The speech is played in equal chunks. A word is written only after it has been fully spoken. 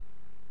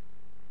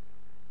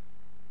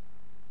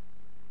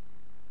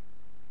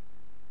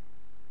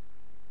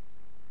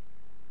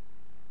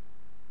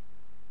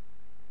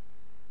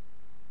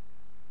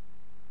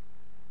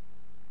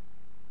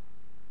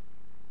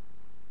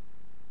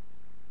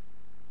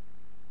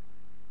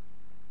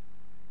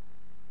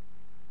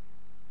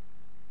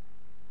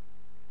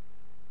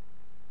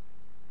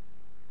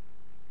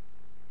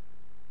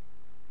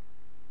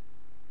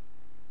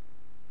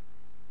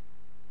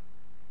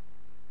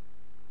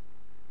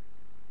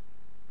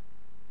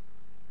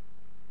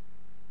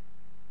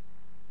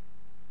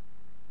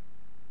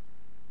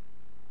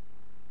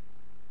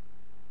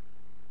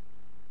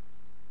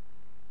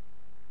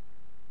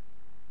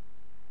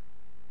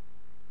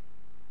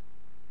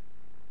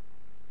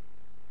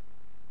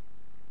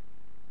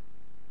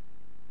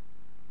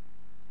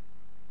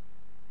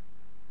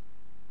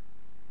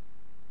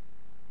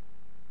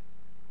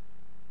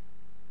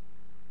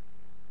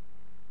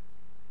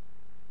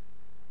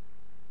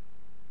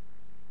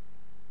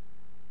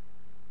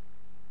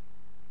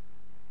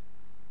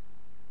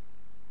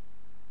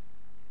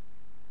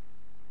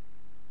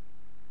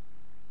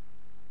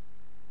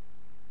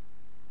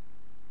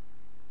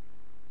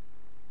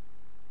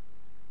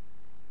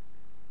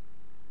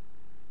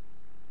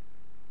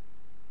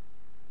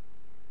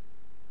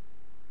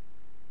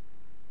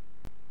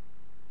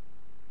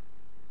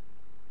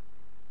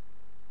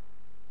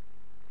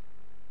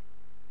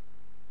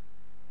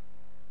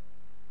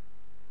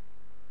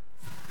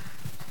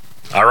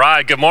All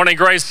right, good morning,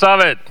 Grace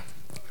Summit.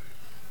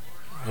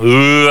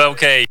 Ooh,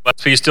 okay,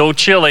 must be still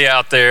chilly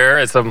out there.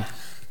 It's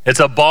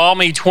a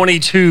balmy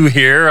 22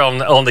 here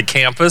on the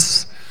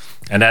campus,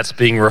 and that's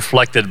being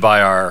reflected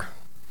by our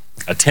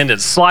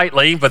attendance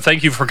slightly, but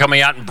thank you for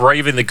coming out and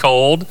braving the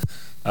cold.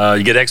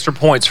 You get extra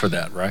points for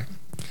that, right?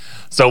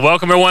 So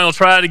welcome everyone, we'll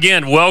try it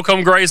again.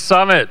 Welcome, Grace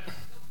Summit.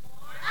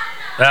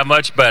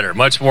 Much better,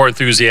 much more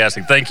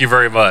enthusiastic. Thank you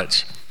very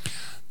much.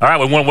 All right,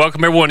 we want to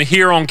welcome everyone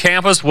here on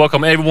campus,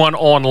 welcome everyone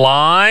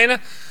online,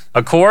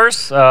 of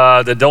course,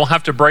 that don't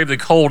have to brave the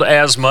cold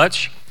as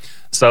much.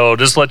 So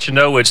just to let you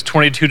know, it's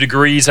 22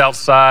 degrees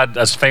outside.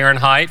 That's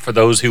Fahrenheit for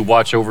those who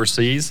watch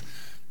overseas.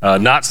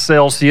 Not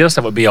Celsius.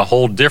 That would be a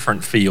whole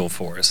different feel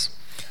for us.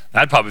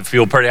 I'd probably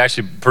feel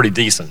pretty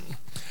decent.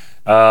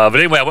 But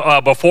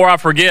anyway, before I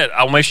forget,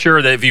 I'll make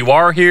sure that if you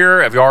are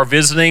here, if you are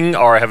visiting,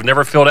 or have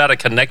never filled out a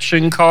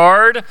connection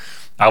card,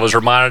 I was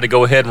reminded to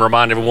go ahead and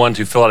remind everyone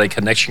to fill out a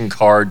connection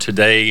card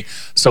today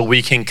so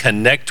we can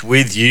connect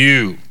with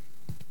you.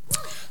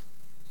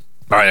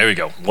 All right, there we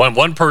go.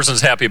 One person's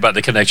happy about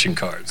the connection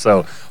card.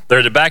 So they're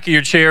at the back of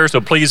your chair,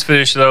 so please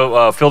fill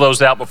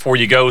those out before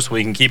you go so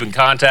we can keep in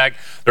contact.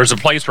 There's a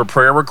place for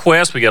prayer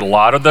requests. We get a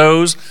lot of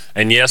those,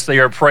 and yes, they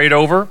are prayed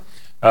over.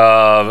 They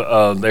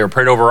are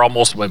prayed over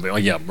almost,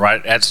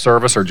 right at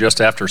service or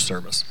just after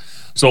service.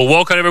 So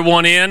welcome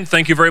everyone in.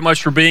 Thank you very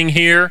much for being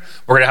here.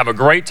 We're going to have a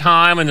great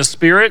time in the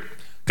Spirit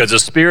because the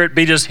Spirit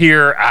beat us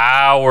here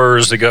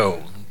hours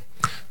ago.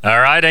 All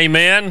right,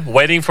 amen.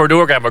 Waiting for a door.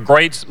 We're going to have a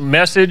great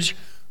message,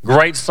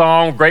 great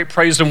song, great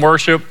praise and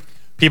worship.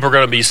 People are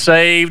going to be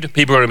saved.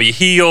 People are going to be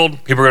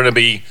healed. People are going to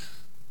be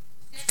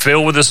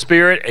filled with the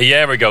Spirit. Yeah,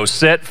 there we go.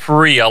 Set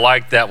free. I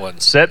like that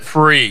one. Set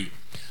free.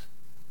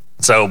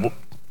 So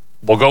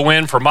we'll go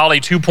in for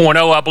Molly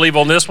 2.0, I believe,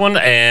 on this one,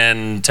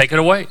 and take it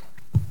away.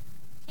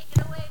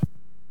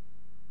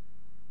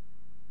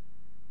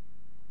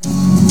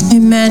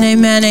 Amen,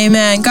 amen,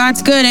 amen.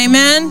 God's good,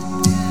 amen.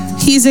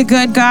 He's a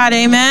good God,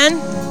 amen.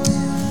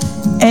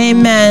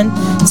 Amen.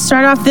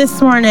 Start off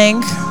this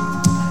morning.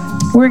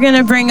 We're going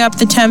to bring up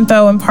the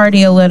tempo and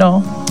party a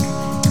little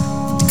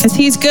because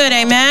he's good,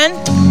 amen.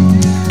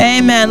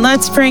 Amen.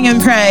 Let's bring him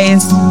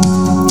praise.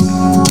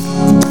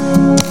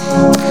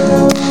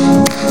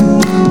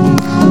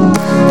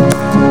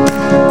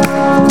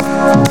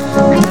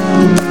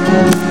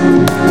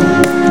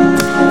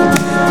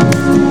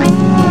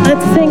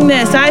 Let's sing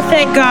this. I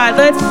thank God.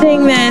 Let's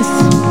sing this.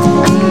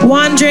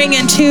 Wandering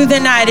into the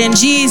night in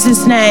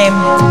Jesus' name.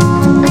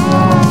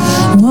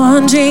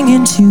 Wandering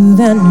into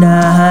the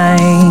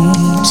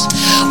night,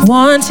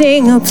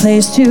 wanting a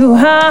place to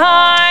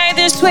hide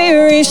this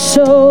weary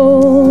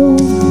soul,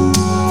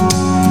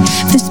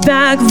 this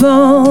bag of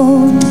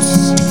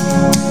bones.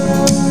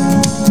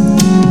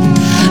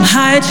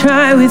 I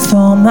try with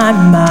all my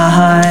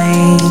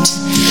might,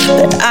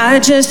 but I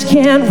just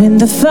can't win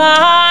the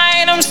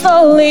fight. I'm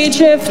slowly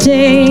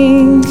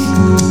drifting,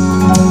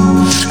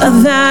 a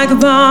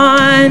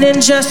vagabond,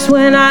 and just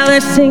when I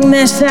sing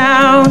this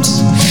out,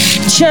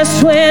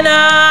 just when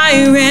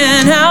I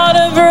ran out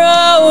of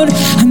road,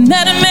 I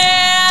met a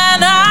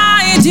man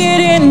I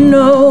didn't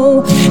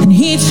know, and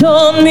he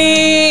told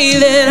me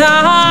that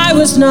I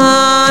was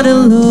not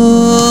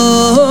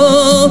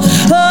alone.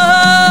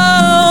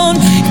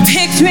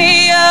 He picked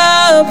me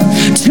up,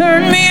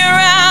 turned me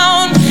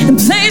around, and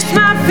placed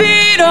my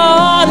feet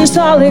on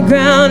solid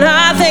ground.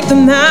 I thank the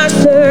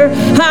Master,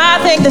 I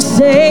thank the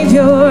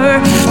Savior,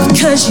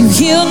 because you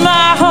healed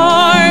my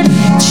heart,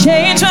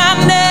 changed my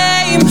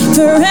name,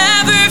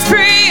 forever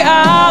free.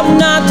 I'm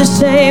not the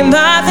same.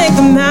 I thank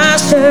the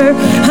Master,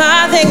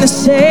 I thank the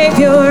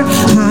Savior,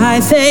 I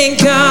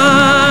thank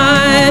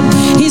God.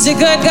 He's a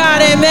good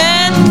God,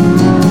 amen.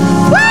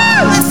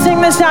 Woo! Let's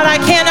sing this out. I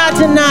cannot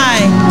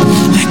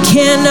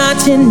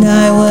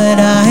deny what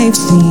I've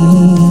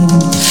seen.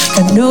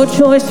 Got no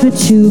choice but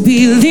to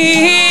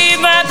believe.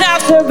 My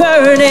doubts are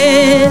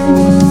burning.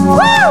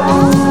 Woo!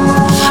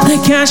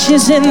 Like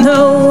ashes in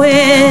the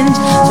wind.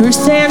 So we're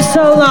saying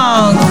so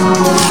long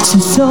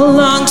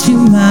to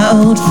my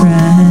old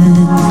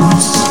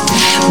friends.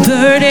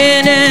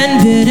 Burden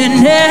and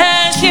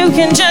bitterness, you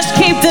can just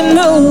keep them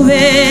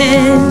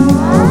moving.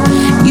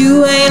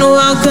 You ain't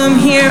welcome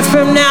here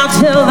from now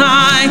till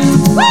I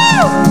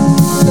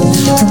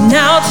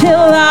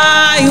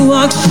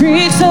walk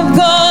streets of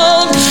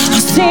gold.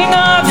 I'll sing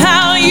of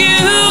how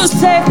you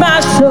saved my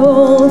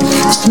soul.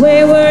 This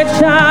wayward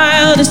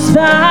child has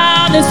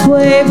found its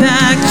way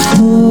back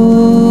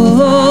home.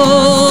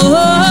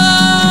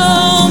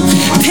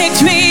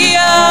 Picked me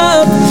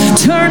up,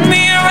 turned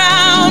me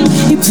around.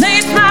 You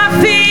placed my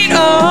feet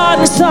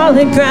on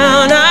solid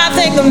ground. I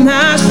thank the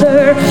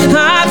Master,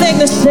 I thank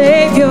the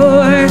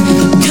Savior,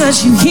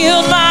 because you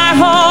healed my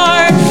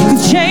heart, you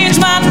changed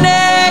my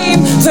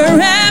name,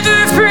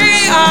 forever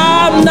free.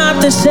 I'm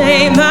not the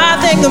same. I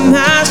thank the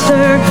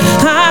Master,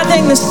 I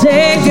thank the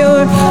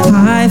Savior,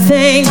 I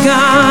thank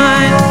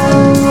God.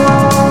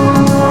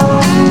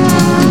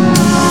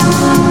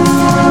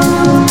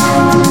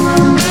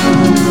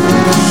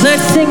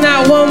 Let's sing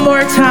that one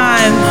more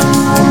time.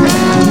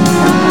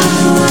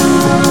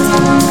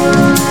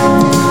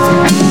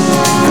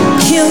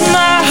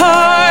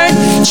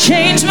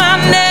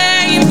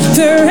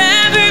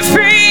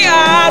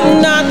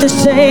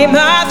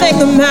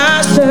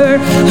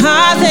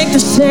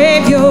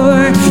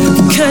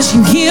 'cause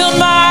you healed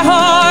my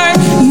heart.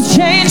 You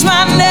changed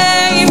my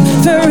name,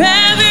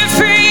 forever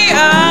free.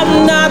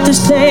 I'm not the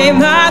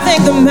same. I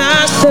thank the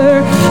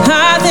Master.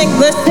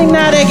 Let's sing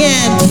that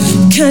again.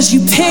 'Cause you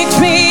picked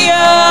me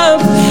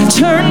up,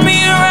 turned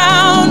me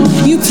around.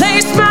 You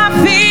placed my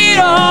feet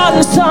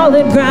on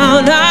solid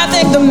ground. I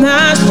thank the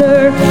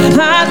Master.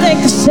 I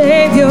thank the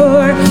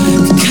Savior.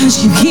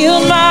 Because you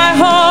healed my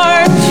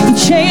heart. You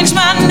changed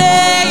my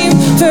name,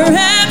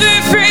 forever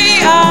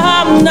free.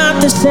 I'm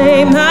not the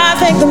same. I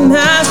thank the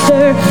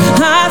Master.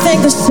 I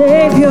thank the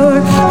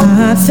Savior.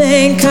 I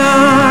thank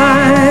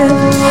God.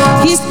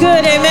 He's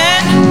good,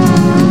 amen.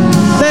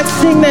 Let's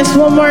sing this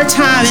one more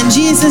time in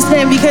Jesus'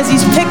 name, because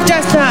he's picked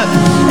us up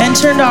and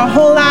turned our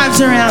whole lives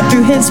around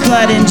through his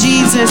blood, in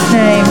Jesus'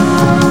 name.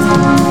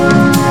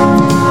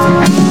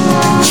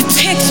 You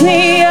picked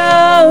me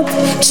up,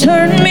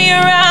 turned me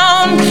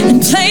around,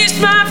 and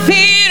placed my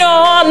feet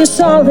on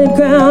solid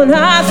ground.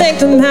 I thank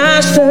the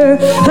Master,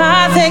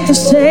 I thank the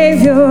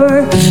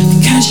Savior,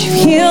 because you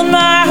healed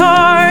my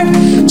heart,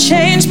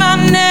 changed my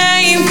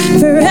name,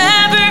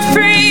 forever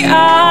free.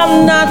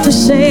 I'm not the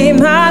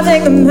same. I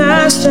thank the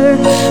Master,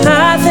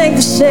 I thank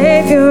the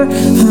Savior,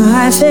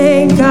 I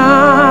thank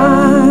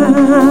God.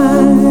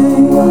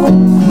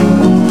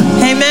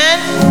 Amen.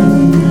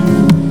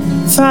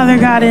 Father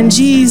God, in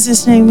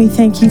Jesus' name, we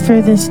thank you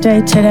for this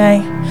day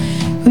today.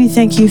 We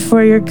thank you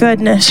for your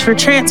goodness, for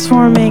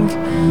transforming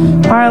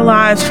our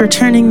lives, for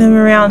turning them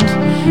around,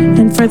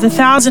 and for the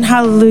 1,000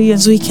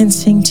 hallelujahs we can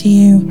sing to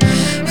you.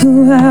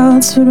 Who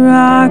else would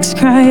rocks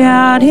cry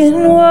out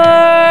in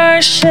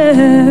worship?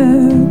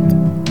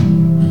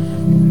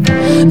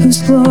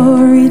 Whose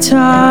glory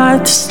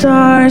taught the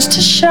stars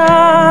to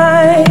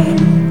shine?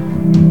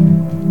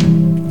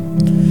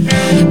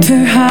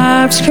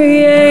 Perhaps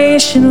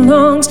creation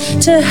longs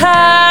to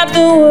have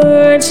the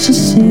words to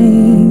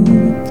sing,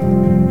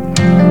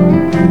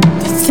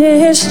 but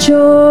this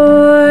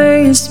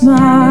joy is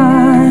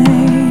mine.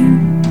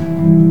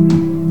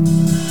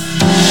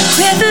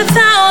 With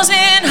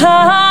 1,000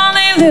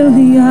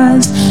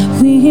 hallelujahs,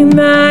 we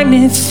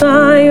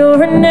magnify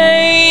your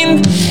name.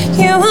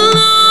 You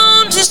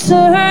alone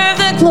deserve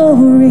the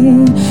glory,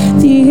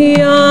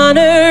 the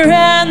honor,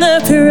 and the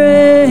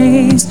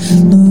praise.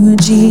 Lord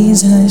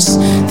Jesus,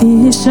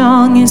 this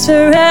song is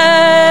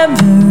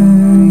forever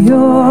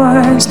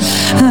yours.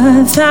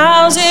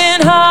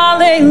 1,000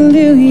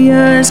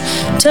 hallelujahs,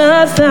 and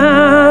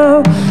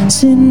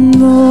 1,000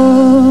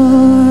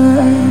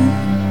 more.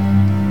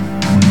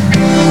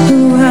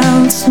 Who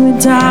else would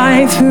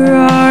die for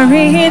our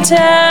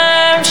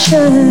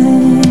redemption?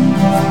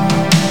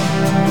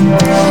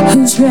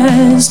 Whose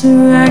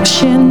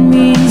resurrection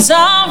means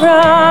I'll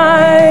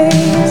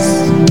rise.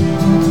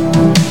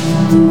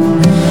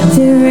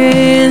 There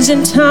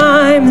isn't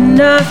time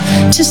enough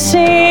to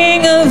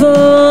sing of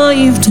all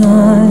you've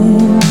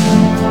done,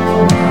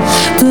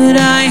 but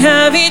I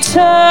have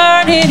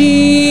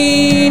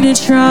eternity to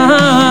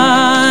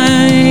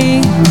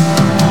try.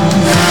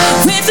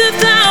 With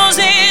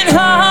 1,000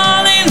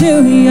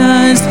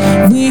 hallelujahs,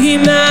 we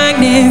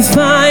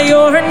magnify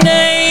your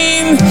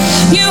name.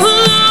 You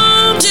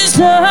alone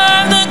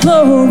deserve the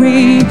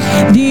glory,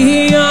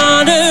 the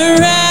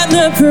honor, and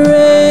the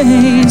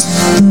praise.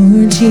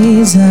 Lord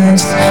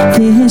Jesus,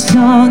 this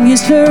song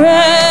is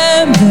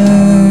forever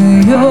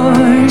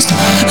yours.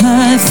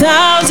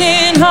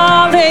 1,000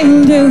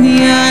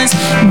 hallelujahs,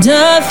 and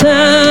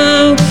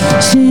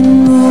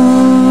 1,000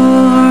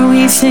 more.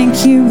 We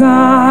thank you,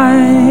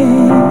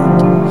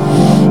 God.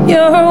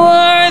 You're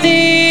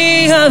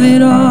worthy of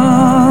it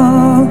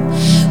all.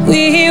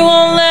 We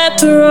won't let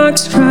the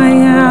rocks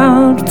cry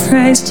out.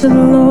 Praise to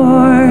the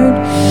Lord.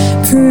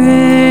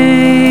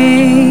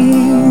 Praise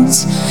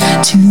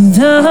to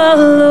the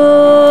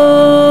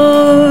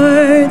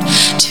Lord,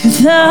 to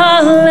the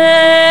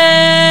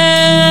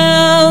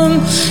Lamb,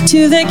 to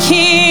the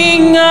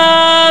King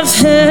of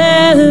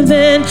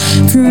heaven.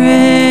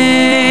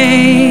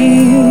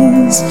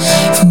 Praise,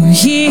 for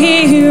he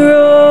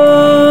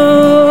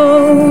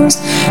rose,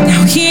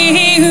 now he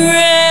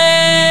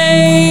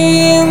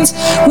reigns.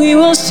 We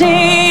will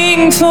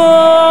sing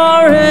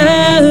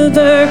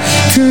forever.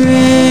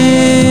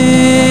 Praise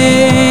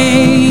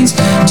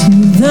to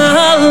the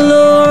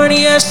Lord,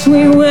 yes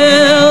we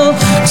will.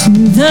 To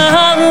the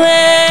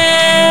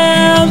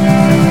Lamb,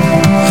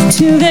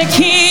 to the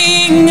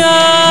King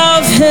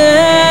of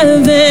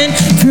heaven.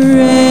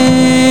 Praise,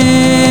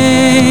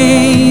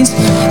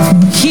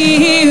 for he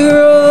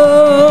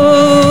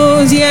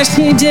rose, yes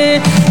he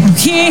did.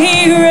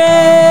 He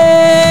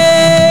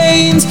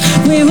reigns.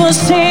 We will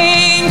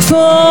sing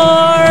forever.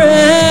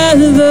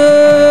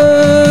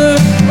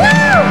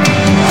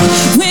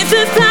 With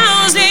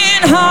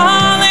 1,000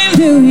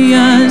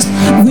 hallelujahs,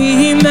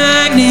 we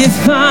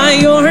magnify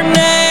your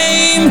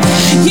name.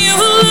 You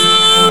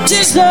alone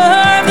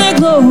deserve the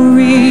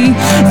glory,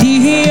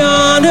 the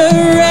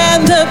honor,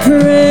 and the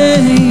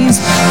praise.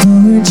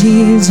 Lord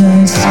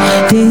Jesus,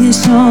 this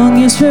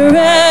song is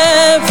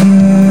forever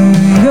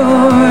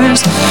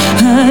yours.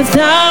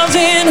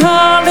 1,000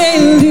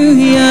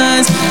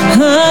 hallelujahs,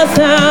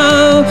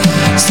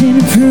 1,000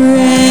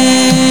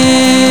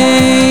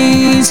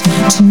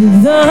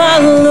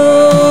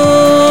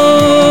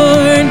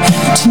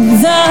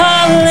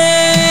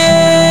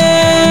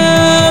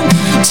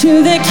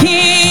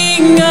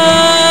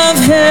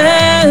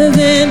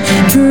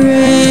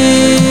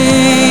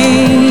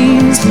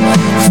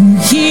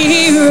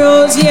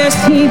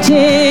 yes he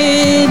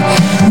did.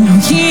 Now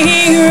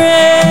he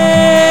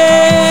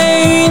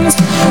reigns.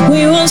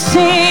 We will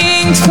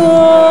sing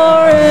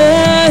forever.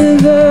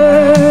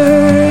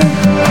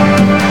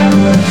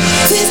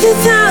 With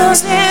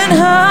 1,000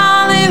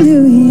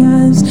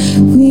 hallelujahs,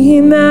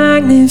 we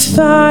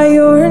magnify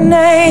your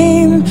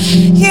name.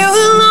 You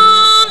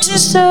alone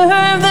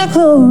deserve the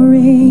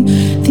glory,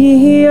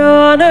 the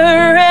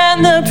honor,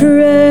 and the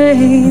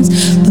praise.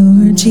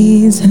 Lord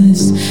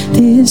Jesus,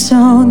 this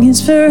song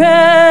is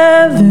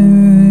forever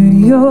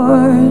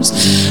yours.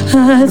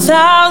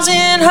 1,000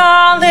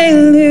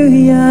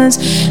 hallelujahs,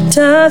 and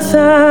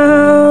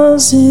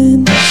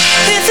 1,000.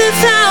 With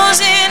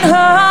 1,000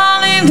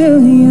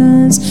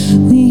 hallelujahs,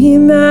 we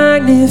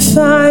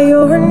magnify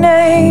your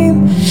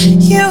name.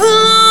 You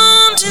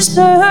alone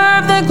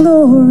deserve the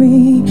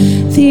glory,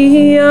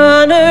 the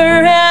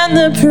honor, and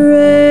the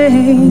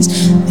praise.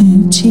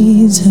 Lord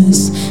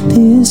Jesus,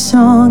 this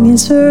song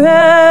is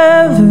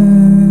forever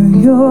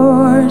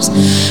yours.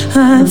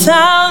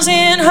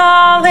 1,000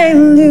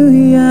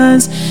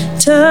 hallelujahs,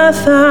 and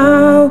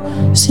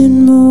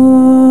 1,000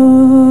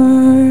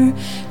 more.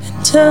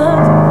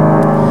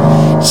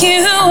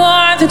 You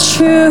are the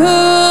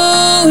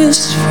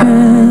truest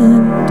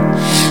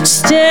friend,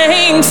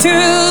 staying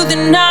through the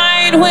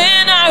night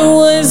when I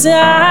was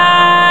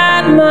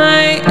at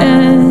my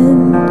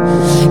end,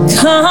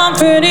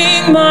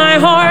 comforting my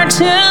heart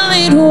till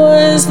it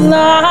was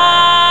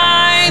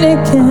light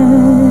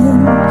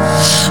again.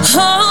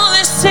 Oh,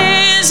 this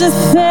is a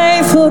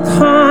faithful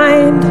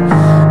kind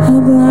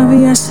of love,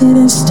 yes, it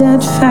is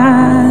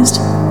steadfast.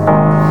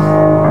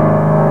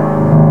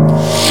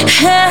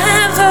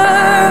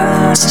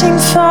 Everlasting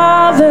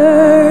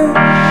Father,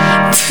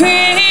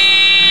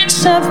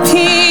 Prince of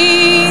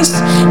Peace,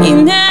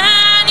 Emmanuel,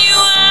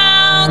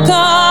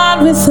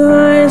 God with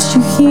us,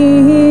 you're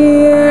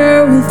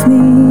here with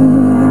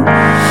me.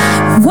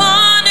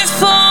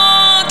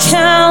 Wonderful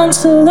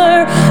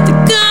Counselor, the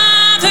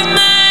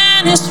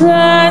government is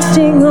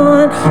resting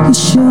on your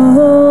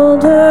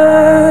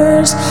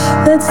shoulders.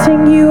 Let's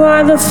sing, you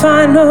are the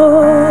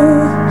final,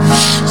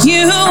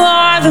 you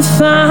are the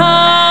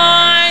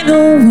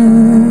final word.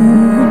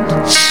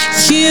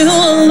 You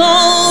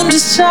alone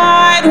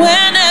decide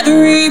when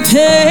every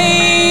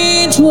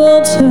page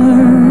will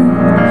turn.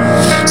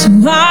 So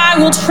I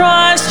will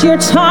trust your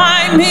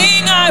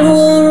timing, I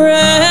will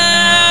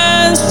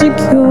rest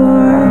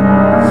secure.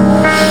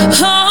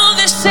 Oh,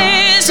 this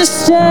is a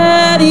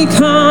steady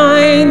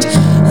kind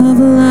of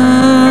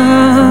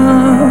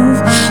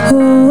love.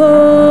 Oh,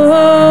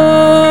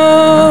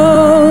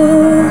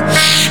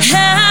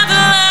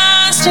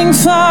 everlasting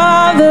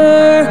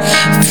Father,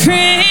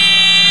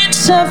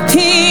 Prince of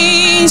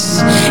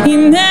Peace,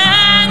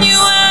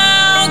 Emmanuel,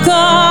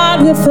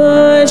 God with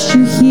us,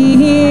 you're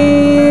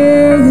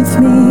here with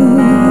me.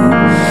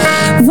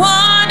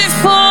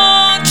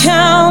 Wonderful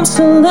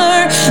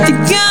Counselor, the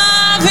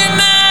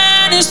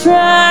government is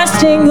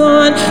resting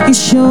on your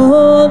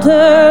shoulders.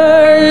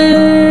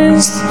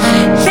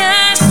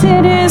 Yes,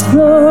 it is,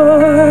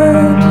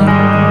 Lord.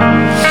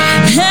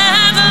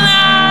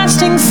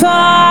 Everlasting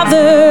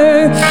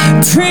Father,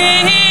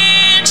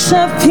 Prince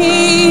of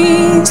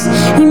Peace,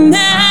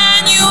 Emmanuel,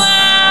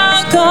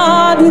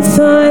 God with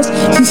us,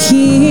 you're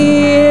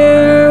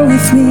here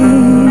with me.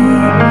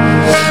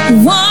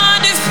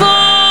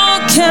 Wonderful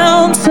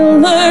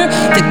Counselor,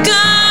 the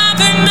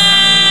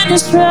government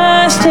is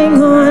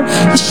resting on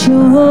your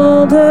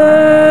shoulders.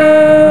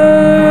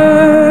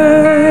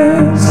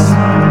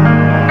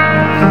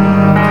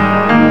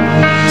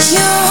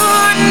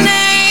 Your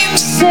name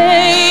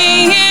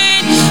say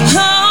it,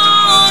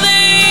 oh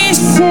they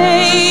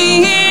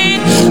say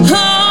it,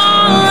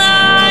 all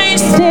I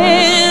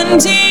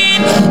stand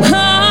in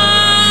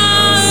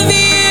of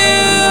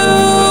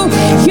you.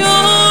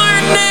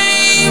 Your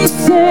name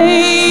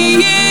say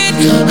it,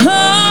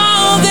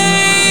 oh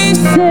they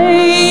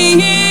say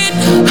it,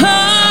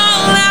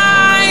 all I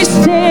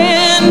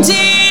stand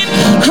in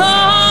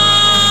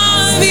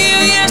of you.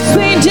 Yes,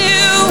 we do.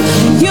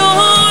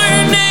 Your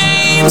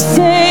name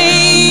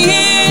say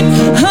it,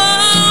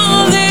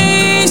 oh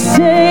they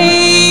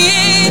say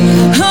it,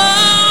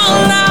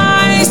 all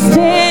I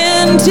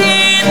stand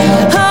in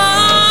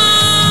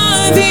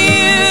of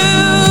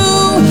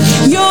you.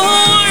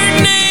 Your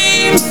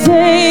name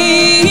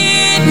say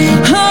it,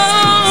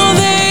 oh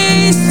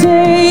they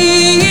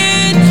say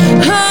it,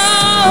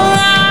 all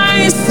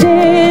I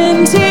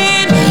stand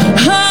in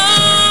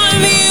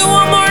of you.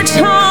 One more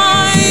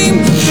time.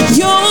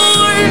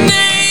 Your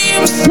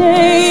name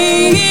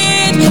say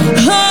it,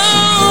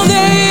 oh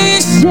they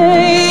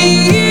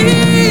say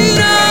it,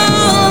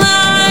 all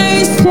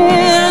I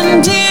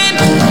stand in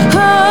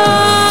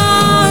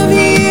of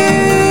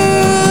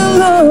you,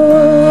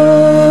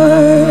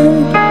 Lord.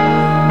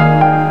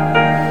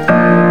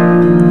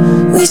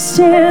 We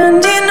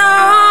stand in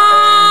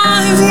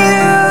awe of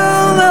you,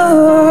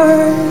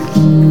 Lord.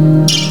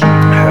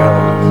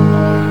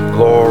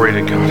 Glory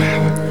to God.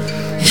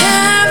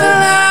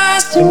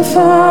 Everlasting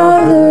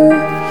Father,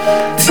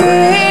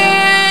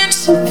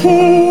 Prince of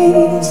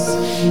Peace,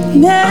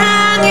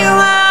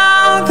 Emmanuel,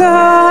 are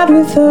God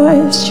with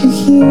us, you're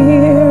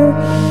here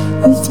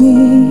with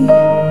me.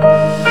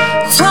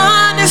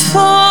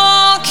 Wonderful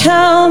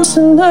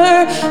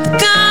Counselor, the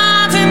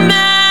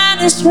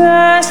government is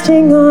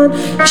resting on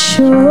your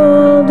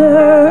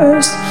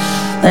shoulders.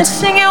 Let's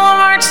sing it one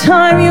more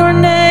time. Your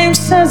name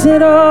says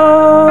it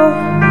all.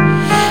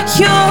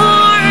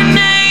 Your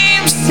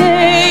name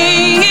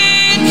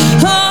saying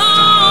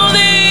all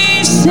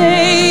they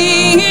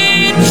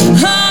say,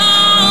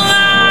 all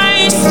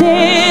I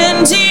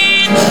stand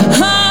in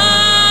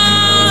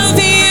of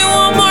you.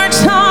 One more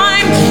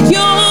time.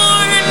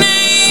 Your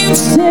name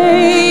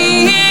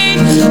saying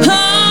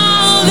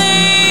all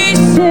they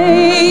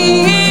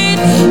say,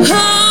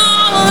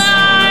 all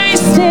I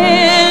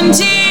stand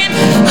in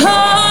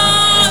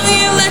of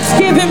you. Let's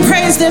give him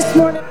praise this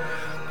morning.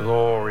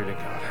 Glory to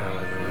God.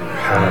 Hallelujah.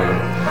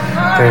 Hallelujah.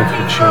 Thank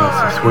you,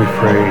 Jesus. We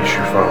praise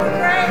you, Father.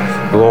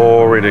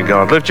 Glory to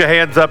God. Lift your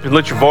hands up and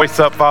lift your voice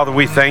up, Father.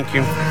 We thank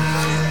you.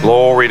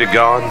 Glory to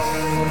God.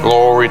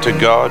 Glory to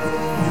God.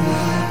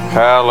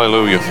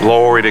 Hallelujah.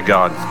 Glory to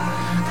God.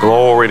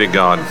 Glory to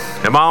God.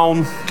 Am I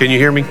on? Can you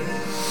hear me?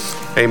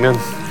 Amen.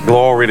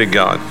 Glory to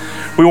God.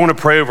 We want to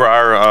pray over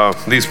our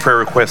these prayer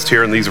requests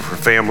here, and these are for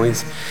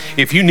families.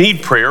 If you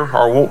need prayer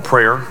or want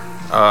prayer,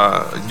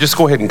 just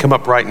go ahead and come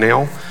up right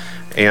now,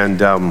 and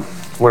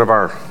one of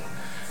our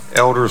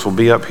elders will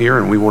be up here,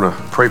 and we want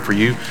to pray for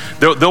you.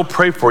 They'll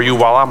pray for you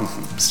while I'm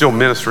still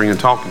ministering and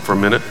talking for a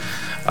minute.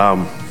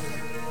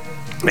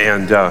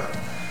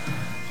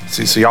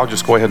 So y'all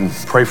just go ahead and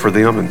pray for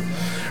them. And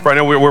right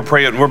now we're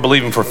praying, we're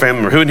believing for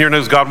family. Who in here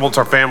knows God wants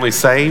our family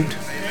saved?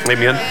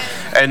 Amen.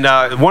 And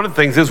one of the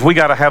things is we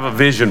got to have a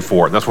vision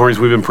for it. That's one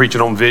reason we've been preaching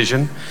on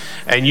vision.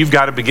 And you've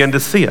got to begin to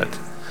see it.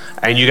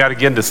 And you got to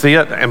begin to see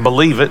it and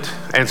believe it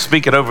and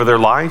speak it over their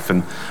life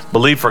and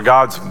believe for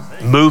God's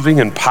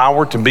moving and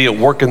power to be at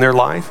work in their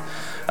life.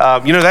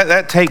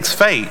 That takes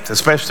faith,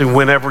 especially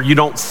whenever you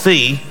don't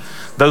see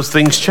those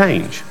things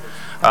change.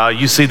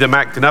 You see them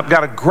acting up.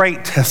 Got a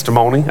great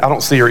testimony. I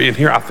don't see her in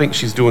here. I think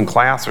she's doing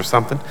class or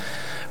something.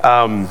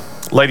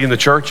 Lady in the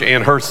church,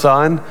 and her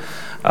son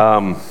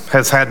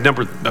has had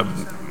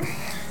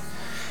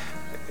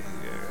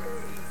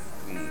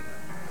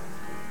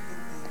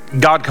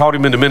God called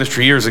him into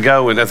ministry years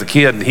ago, and as a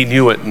kid, he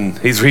knew it, and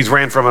he's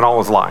ran from it all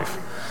his life,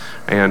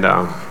 and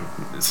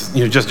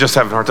just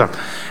having a hard time,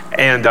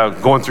 and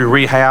going through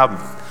rehab.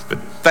 But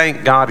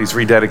thank God he's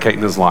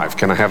rededicating his life.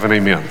 Can I have an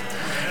amen?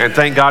 And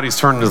thank God he's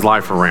turning his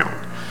life around.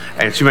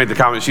 And she made the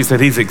comment, she said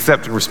he's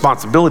accepting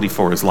responsibility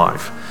for his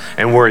life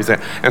and where he's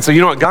at. And so you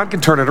know what? God can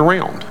turn it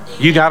around.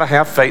 You got to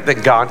have faith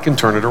that God can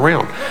turn it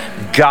around.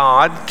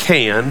 God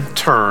can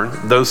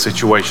turn those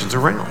situations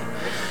around.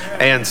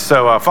 And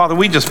so, Father,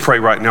 we just pray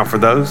right now for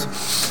those.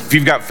 If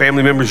you've got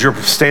family members you're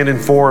standing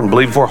for and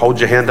believing for, hold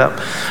your hand up.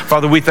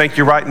 Father, we thank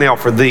you right now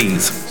for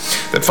these.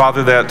 That,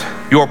 Father,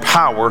 that your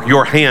power,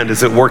 your hand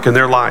is at work in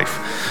their life.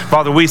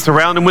 Father, we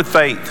surround them with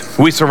faith.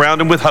 We surround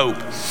them with hope.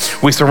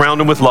 We surround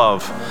them with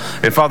love.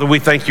 And Father, we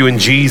thank you in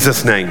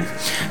Jesus' name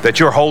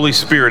that your Holy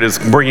Spirit is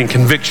bringing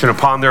conviction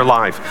upon their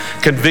life.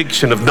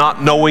 Conviction of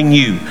not knowing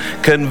you.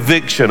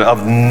 Conviction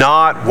of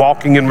not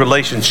walking in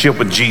relationship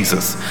with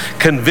Jesus.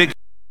 Conviction,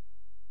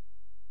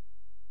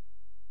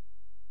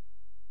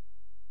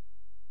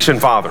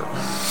 Father,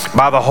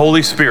 by the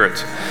Holy Spirit,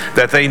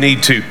 that they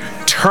need to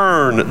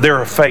turn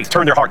their faith,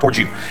 turn their heart towards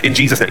you in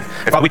Jesus' name.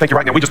 And Father, we thank you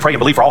right now. We just pray and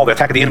believe for all the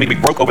attack of the enemy to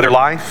be broke over their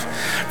life,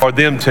 for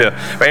them to,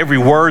 for every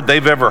word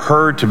they've ever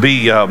heard to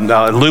be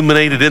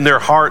illuminated in their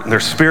heart and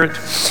their spirit,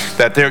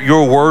 that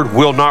your word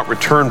will not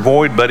return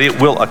void, but it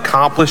will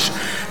accomplish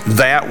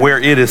that where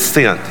it is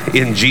sent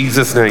in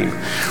Jesus' name.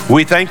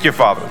 We thank you,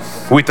 Father.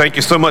 We thank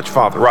you so much,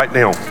 Father, right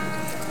now,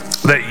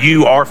 that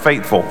you are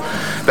faithful,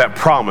 that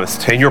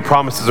promised, and your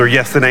promises are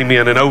yes and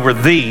amen. And over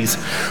these,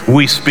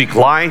 we speak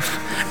life,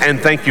 and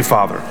thank you,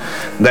 Father,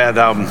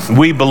 that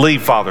we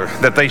believe, Father,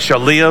 that they shall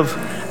live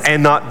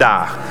and not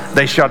die.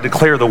 They shall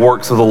declare the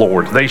works of the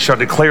Lord. They shall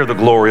declare the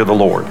glory of the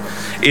Lord.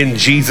 In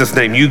Jesus'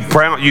 name, you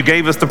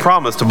gave us the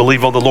promise to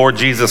believe on the Lord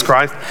Jesus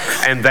Christ,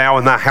 and thou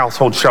and thy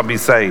household shall be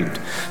saved.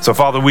 So,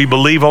 Father, we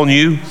believe on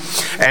you,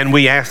 and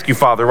we ask you,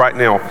 Father, right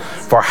now,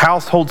 for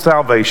household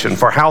salvation,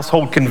 for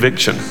household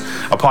conviction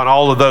upon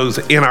all of those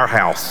in our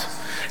house.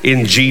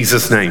 In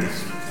Jesus' name.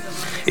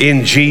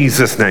 In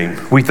Jesus' name.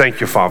 We thank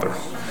you, Father.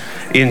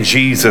 In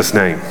Jesus'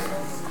 name.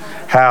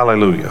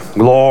 Hallelujah.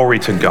 Glory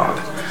to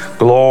God.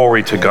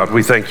 Glory to God.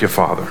 We thank you,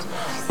 Father.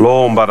 If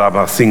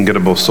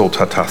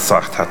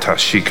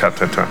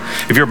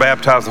you're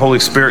baptized in the Holy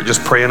Spirit,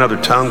 just pray in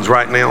other tongues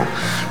right now.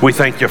 We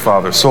thank you,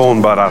 Father.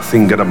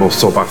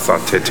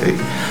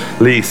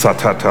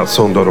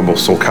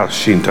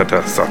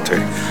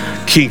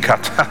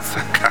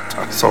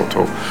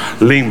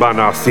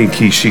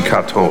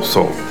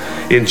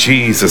 In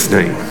Jesus'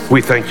 name,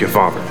 we thank you,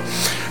 Father.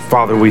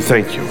 Father, we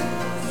thank you.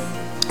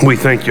 We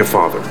thank you,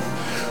 Father.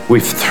 We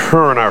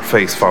turn our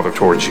face, Father,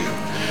 towards you.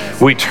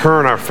 We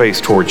turn our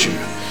face towards you.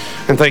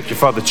 And thank you,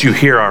 Father, that you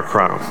hear our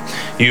cry.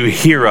 You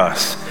hear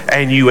us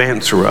and you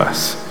answer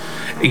us.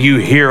 You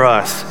hear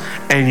us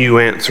and you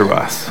answer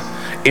us.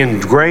 in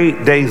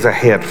great days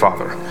ahead,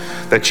 Father,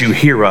 that you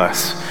hear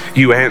us,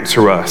 you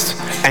answer us,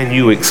 and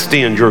you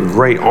extend your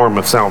great arm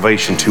of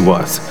salvation to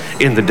us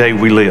in the day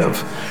we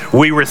live.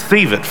 We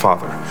receive it,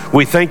 Father.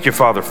 We thank you,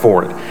 Father,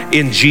 for it.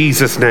 In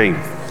Jesus' name.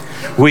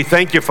 We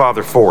thank you,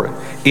 Father, for it.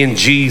 In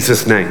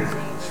Jesus' name.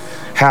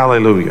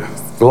 Hallelujah.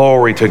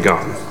 Glory to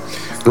God.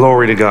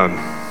 Glory to God.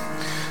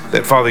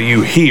 That, Father,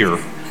 you hear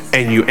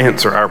and you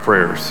answer our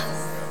prayers.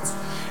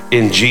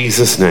 In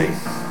Jesus' name.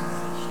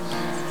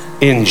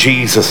 In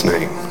Jesus'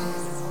 name.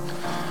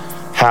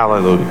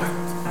 Hallelujah.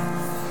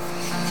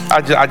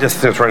 I just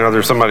sense right now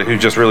there's somebody who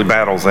just really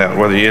battles that,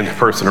 whether you're in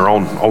person or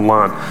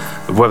online,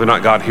 whether or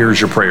not God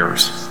hears your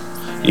prayers.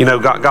 You know,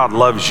 God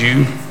loves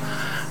you.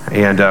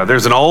 And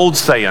there's an old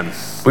saying,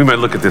 we may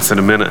look at this in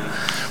a minute,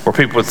 where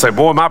people would say,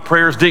 boy, my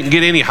prayers didn't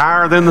get any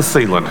higher than the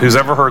ceiling. Who's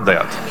ever heard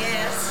that?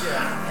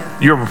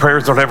 Yes. Your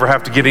prayers don't ever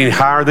have to get any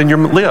higher than your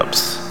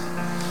lips.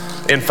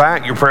 In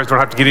fact, your prayers don't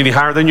have to get any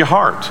higher than your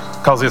heart,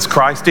 because it's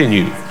Christ in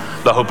you,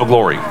 the hope of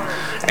glory.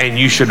 And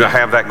you should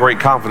have that great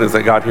confidence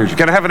that God hears you.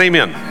 Can I have an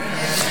amen?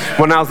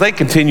 Well, now as they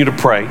continue to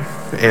pray,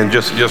 and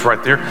just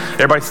right there,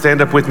 everybody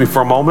stand up with me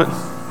for a moment.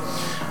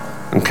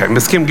 Okay,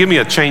 Miss Kim, give me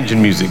a change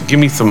in music. Give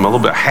me a little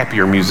bit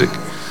happier music.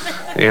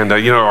 And,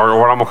 or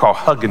what I'm going to call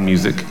hugging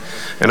music.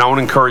 And I want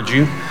to encourage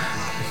you,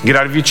 get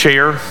out of your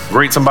chair,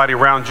 greet somebody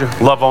around you,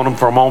 love on them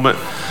for a moment.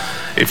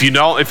 If you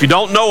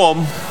don't know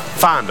them,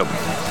 find them.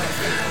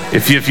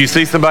 If you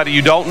see somebody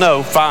you don't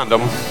know, find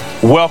them,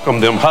 welcome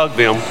them, hug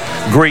them,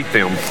 greet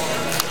them.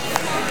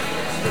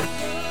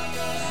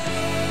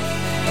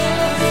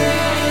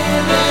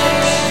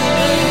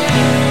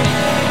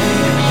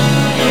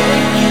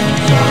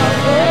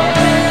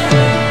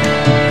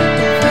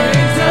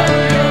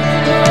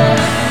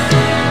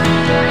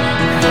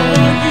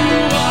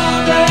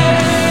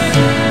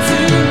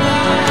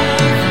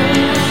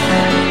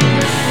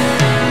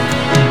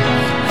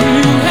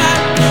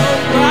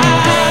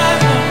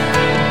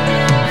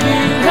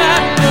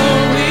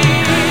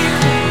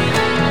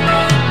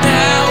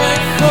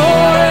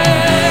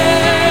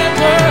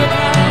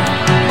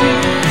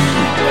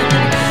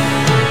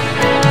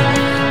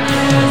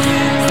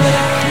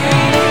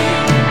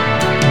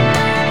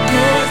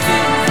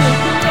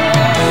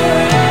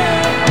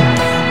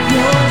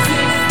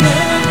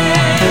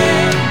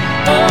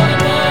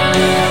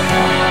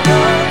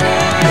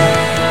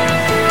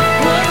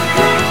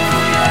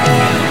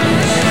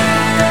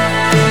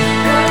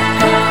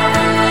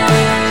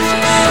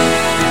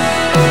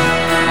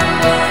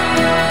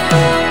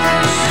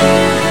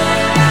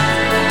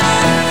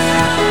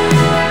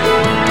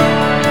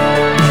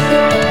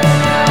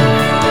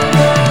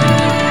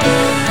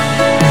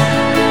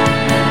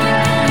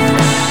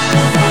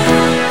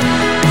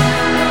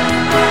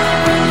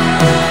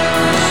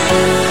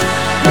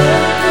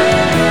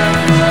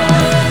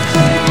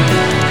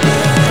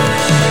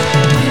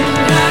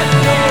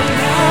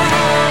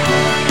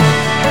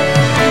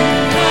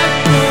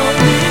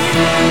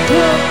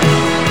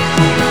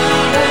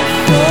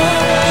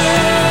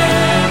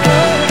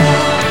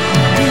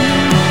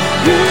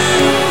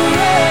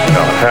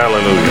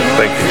 Hallelujah.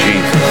 Thank you,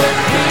 Jesus.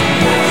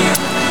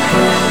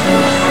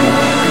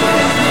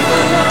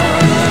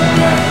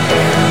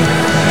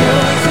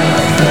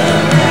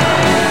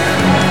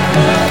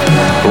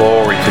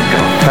 Glory to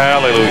God.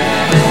 Hallelujah.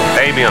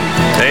 Amen.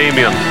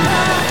 Amen.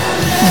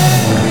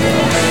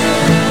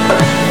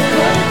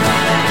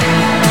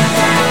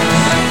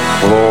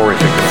 Glory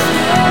to God.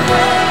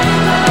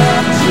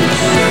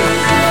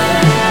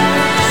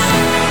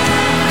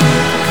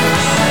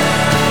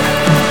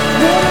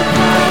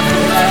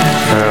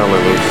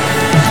 Hallelujah.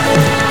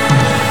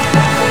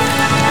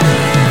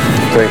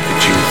 Thank you,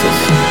 Jesus.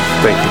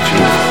 Thank you,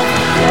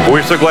 Jesus.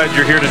 We're so glad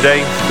you're here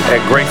today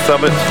at Grace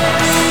Summit.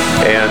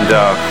 And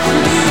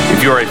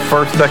if you're a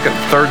first, second,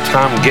 third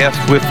time guest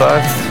with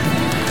us,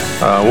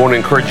 I want to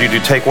encourage you to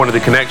take one of the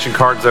connection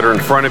cards that are in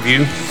front of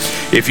you.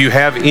 If you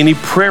have any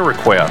prayer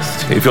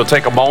requests, if you'll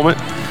take a moment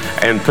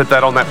and put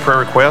that on that prayer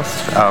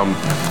request.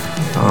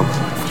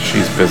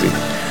 She's busy.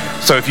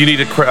 So if you need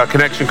a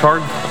connection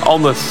card,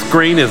 on the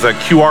screen is a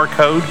QR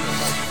code.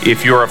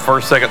 If you're a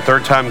first, second,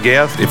 third time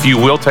guest, if you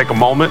will take a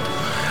moment,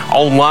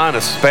 online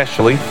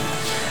especially,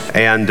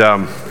 and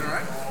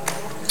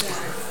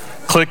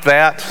click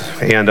that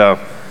and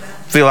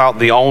fill out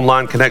the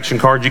online connection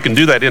card. You can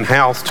do that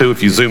in-house too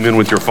if you zoom in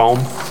with your phone.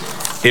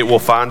 It will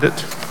find it.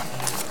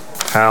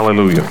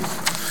 Hallelujah.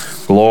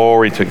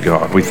 Glory to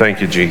God. We thank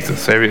you,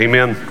 Jesus.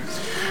 Amen.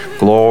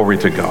 Glory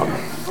to God.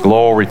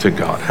 Glory to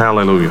God.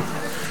 Hallelujah.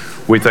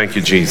 We thank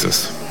you,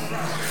 Jesus.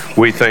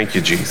 We thank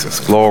you, Jesus.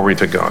 Glory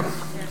to God.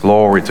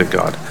 Glory to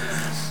God.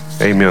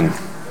 Amen.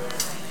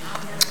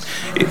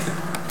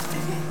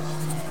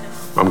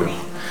 I'm good.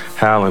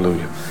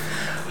 Hallelujah.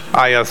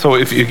 So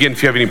if you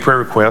have any prayer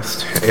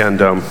requests,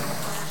 and I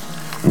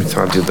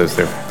did those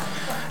there.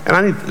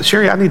 And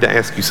Sherry, I need to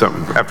ask you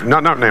something after,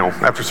 not now,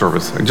 after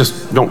service.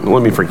 Just don't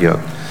let me forget.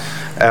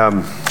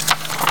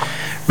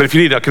 But if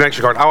you need a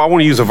connection card, I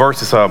want to use a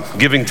verse. It's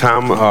giving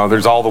time.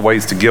 There's all the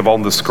ways to give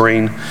on the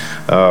screen.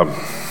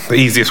 The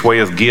easiest way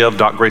is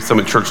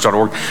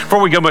give.gracesummitchurch.org. Before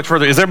we go much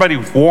further, is everybody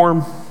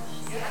warm?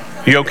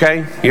 You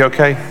okay? You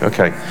okay?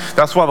 Okay.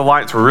 That's why the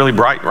lights were really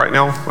bright right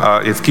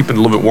now. It's keeping it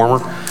a little bit warmer.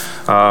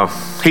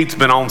 Heat's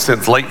been on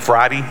since late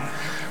Friday,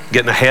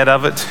 getting ahead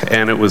of it,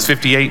 and it was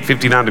 58,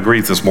 59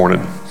 degrees this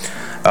morning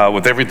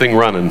with everything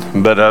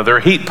running. But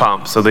they're heat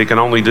pumps, so they can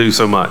only do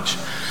so much.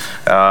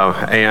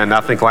 And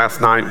I think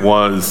last night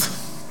was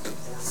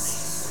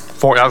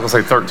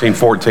 13,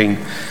 14.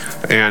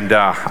 And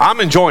I'm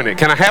enjoying it.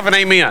 Can I have an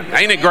amen?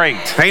 Ain't it great?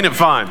 Ain't it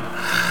fun?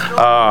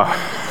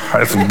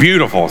 It's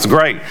beautiful. It's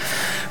great.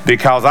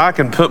 Because I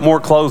can put more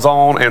clothes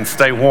on and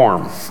stay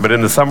warm. But in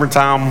the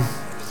summertime,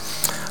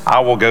 I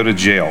will go to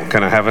jail.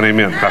 Can I have an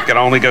amen? I can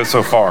only go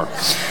so far.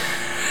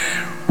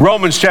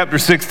 Romans chapter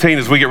 16,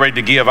 as we get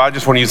ready to give, I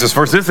just want to use this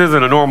verse. This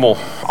isn't a normal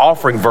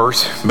offering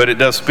verse, but it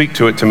does speak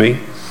to it to me.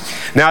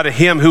 Now to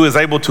him who is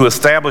able to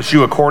establish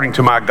you according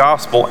to my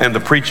gospel and the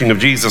preaching of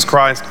Jesus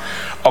Christ,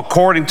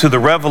 according to the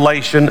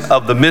revelation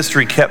of the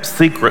mystery kept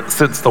secret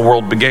since the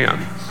world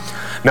began.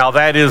 Now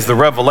that is the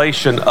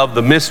revelation of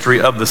the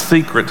mystery of the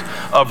secret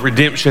of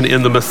redemption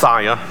in the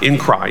Messiah, in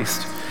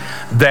Christ,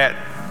 that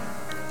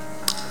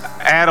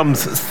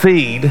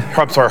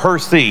her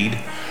seed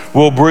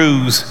will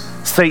bruise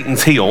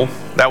Satan's heel.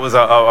 That was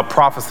a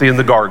prophecy in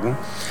the garden.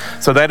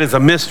 So that is a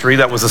mystery,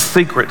 that was a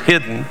secret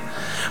hidden.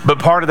 But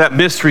part of that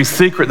mystery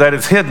secret that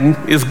is hidden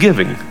is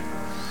giving.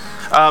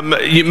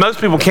 Most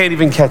people can't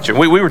even catch it.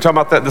 We were talking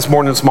about that this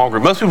morning in small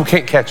group. Most people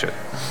can't catch it.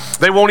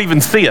 They won't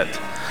even see it.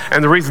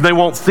 And the reason they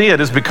won't see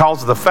it is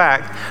because of the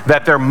fact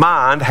that their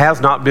mind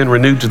has not been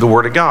renewed to the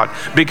Word of God.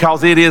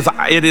 Because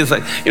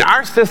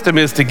our system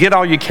is to get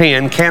all you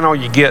can all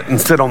you get,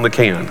 and sit on the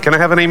can. Can I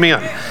have an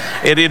amen?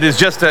 It is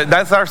just,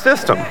 that's our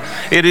system.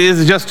 It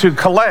is just to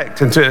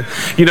collect and to,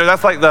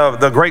 that's like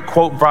the great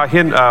quote by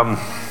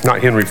not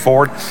Henry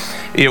Ford.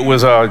 It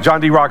was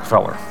John D.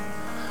 Rockefeller.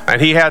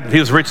 And he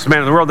was the richest man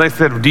in the world. They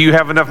said, do you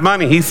have enough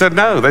money? He said,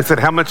 no. They said,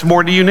 how much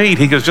more do you need?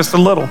 He goes, just a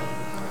little.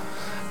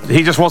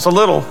 He just wants a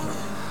little.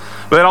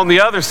 But on the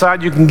other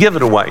side, you can give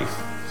it away.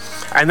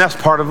 And that's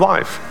part of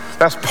life.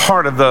 That's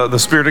part of the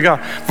Spirit of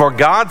God. For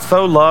God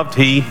so loved,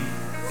 he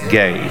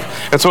gave.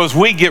 And so as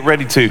we get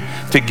ready to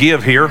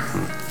give here,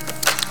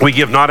 we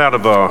give not out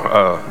of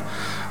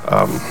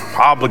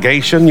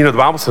obligation. The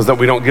Bible says that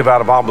we don't give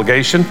out of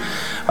obligation,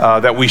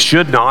 that we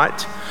should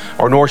not,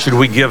 or nor should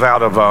we give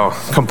out of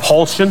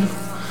compulsion.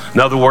 In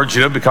other words,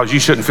 because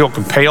you shouldn't feel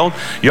compelled,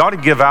 you ought to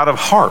give out of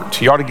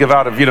heart. You ought to give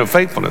out of,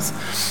 faithfulness.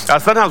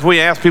 Sometimes we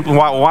ask people,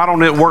 why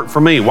don't it work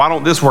for me? Why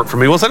don't this work for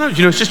me? Well, sometimes,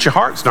 it's just your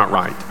heart's not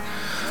right.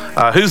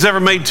 Who's ever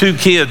made two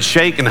kids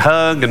shake and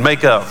hug and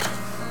make up?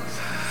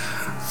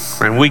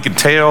 And we could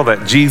tell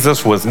that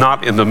Jesus was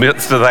not in the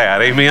midst of that.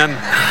 Amen?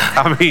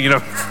 I mean,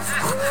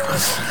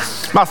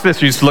 my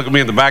sister used to look at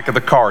me in the back of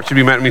the car. She'd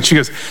be mad at me, and she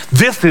goes,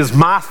 this is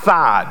my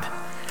side.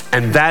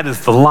 And that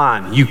is the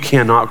line you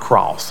cannot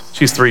cross.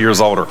 She's 3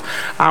 years older.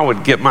 I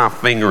would get my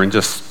finger and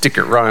just stick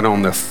it right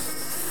on the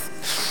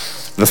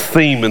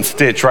seam and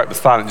stitch right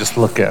beside it, just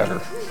look at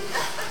her.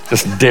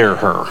 Just dare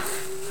her.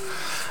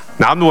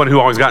 Now, I'm the one who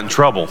always got in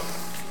trouble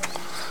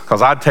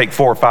because I'd take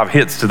 4 or 5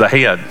 hits to the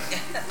head.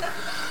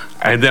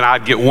 And then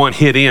I'd get one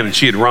hit in and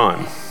she'd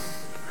run.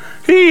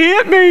 He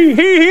hit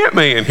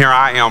me. And here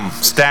I am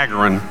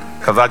staggering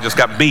because I just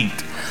got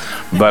beat.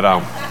 But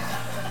I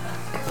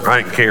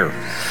didn't care.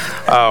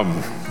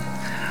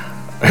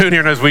 Who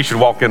here knows we should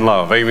walk in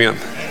love? Amen.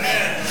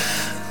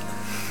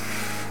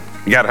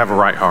 You got to have a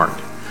right heart.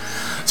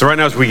 So right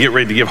now as we get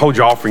ready to give, hold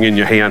your offering in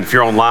your hand. If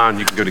you're online,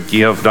 you can go to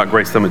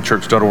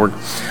give.gracesummitchurch.org.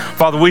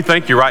 Father, we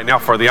thank you right now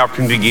for the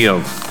opportunity to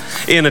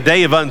give. In a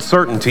day of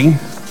uncertainty,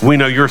 we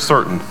know you're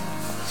certain.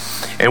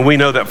 And we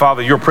know that,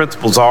 Father, your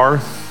principles are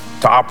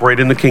to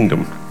operate in the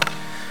kingdom.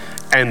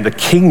 And the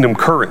kingdom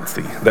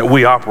currency that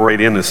we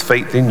operate in is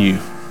faith in you.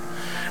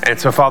 And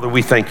so, Father,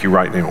 we thank you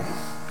right now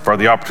for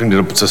the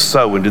opportunity to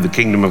sow into the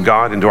kingdom of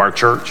God, into our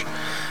church,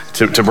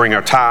 to bring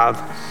our tithe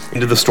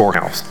into the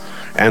storehouse,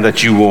 and that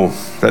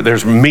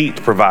there's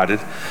meat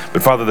provided,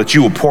 but Father, that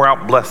you will pour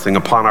out blessing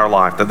upon our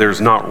life, that there's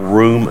not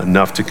room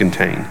enough to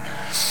contain.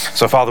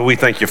 So, Father, we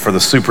thank you for the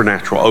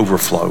supernatural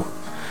overflow,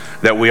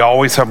 that we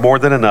always have more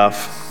than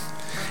enough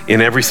in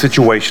every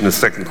situation, as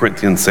 2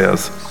 Corinthians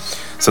says,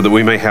 so that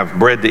we may have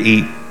bread to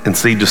eat and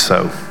seed to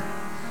sow.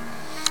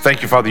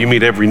 Thank you, Father, you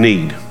meet every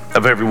need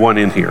of everyone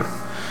in here.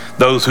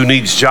 Those who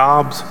need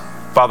jobs,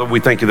 Father, we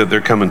thank you that they're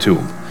coming to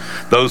them.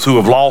 Those who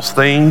have lost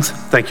things,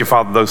 thank you,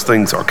 Father, those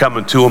things are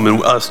coming to them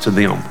and us to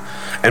them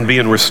and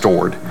being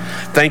restored.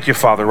 Thank you,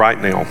 Father, right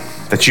now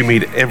that you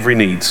meet every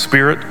need,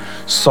 spirit,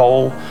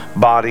 soul,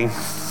 body,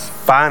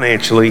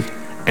 financially,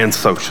 and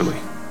socially.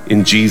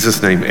 In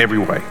Jesus' name, every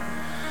way.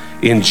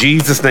 In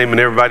Jesus' name, and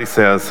everybody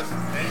says,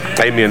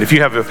 amen. If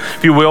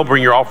you will,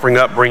 bring your offering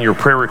up, bring your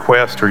prayer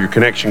request or your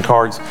connection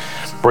cards,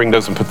 bring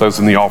those and put those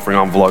in the offering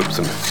envelopes,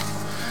 and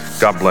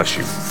God bless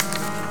you.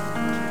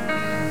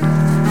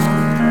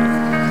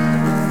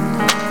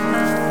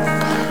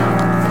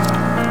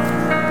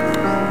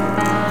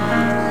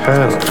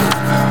 Hello.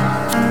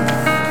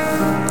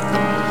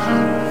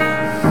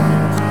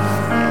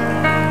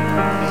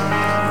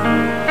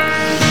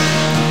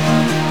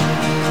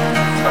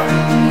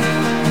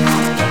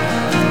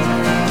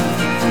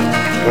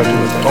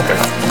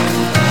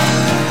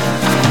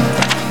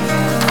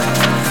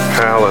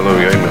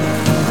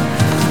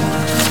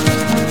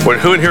 Well,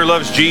 who in here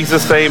loves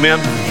Jesus? Say amen.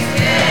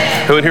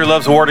 Who in here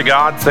loves the Word of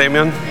God? Say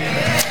amen.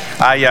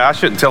 I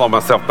shouldn't tell on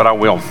myself, but I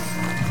will.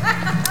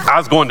 I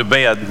was going to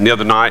bed the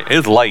other night. It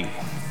was late.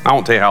 I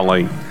won't tell you how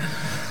late,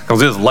 because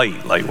it was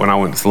late when I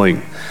went to sleep.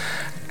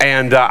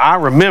 And I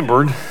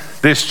remembered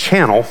this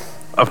channel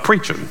of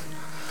preaching.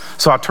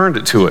 So I turned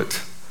it to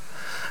it.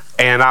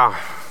 And I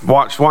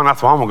watched one. I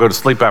thought, I'm going to go to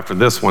sleep after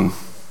this one.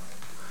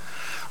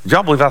 Would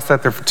y'all believe I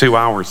sat there for 2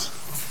 hours?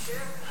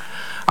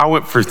 I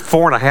went for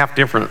 4.5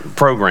 different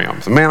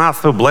programs. Man, I was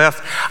so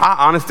blessed.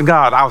 Honest to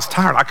God, I was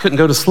tired. I couldn't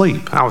go to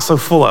sleep. I was so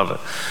full of it.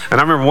 And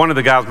I remember one of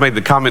the guys made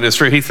the comment in the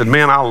street. He said,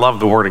 man, I love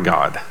the Word of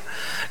God.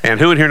 And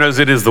who in here knows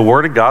it is the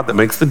Word of God that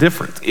makes the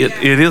difference? It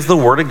is the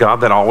Word of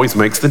God that always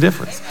makes the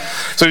difference.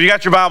 So if you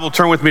got your Bible,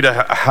 turn with me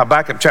to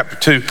Habakkuk chapter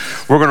 2.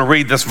 We're going to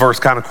read this verse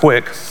kind of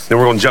quick. Then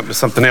we're going to jump to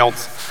something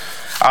else.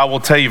 I will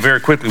tell you very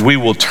quickly, we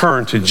will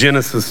turn to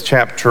Genesis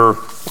chapter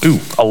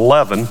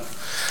 11.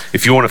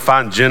 If you want to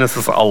find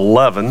Genesis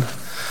 11,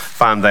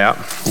 find that.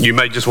 You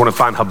may just want to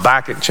find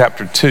Habakkuk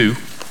chapter 2.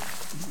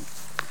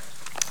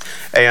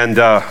 And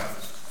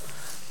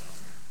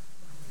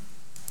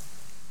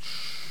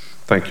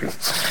thank you.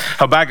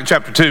 Habakkuk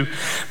chapter 2,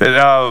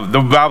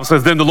 the Bible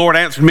says, then the Lord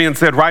answered me and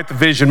said, write the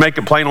vision, make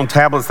it plain on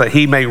tablets that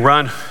he may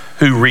run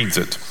who reads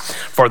it.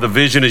 For the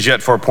vision is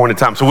yet for a appointed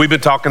time. So we've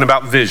been talking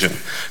about vision.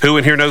 Who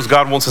in here knows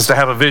God wants us to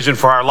have a vision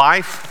for our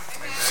life?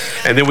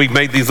 And then we've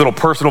made these little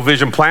personal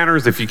vision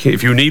planners. If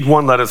you need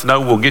one, let us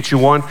know. We'll get you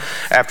one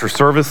after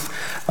service.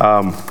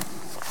 And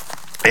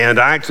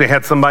I actually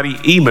had somebody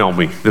email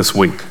me this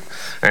week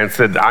and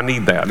said, I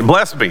need that. And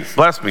bless me.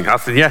 I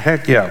said, yeah,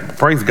 heck yeah.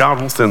 Praise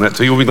God, we'll send that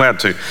to you. We'll be glad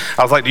to.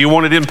 I was like, do you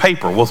want it in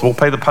paper? We'll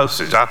pay the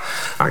postage. I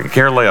could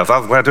care less. I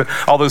was glad to.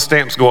 All those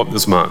stamps go up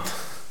this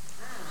month.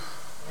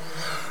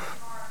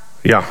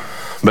 Yeah,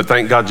 but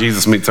thank God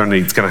Jesus meets our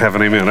needs. Can I have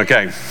an amen?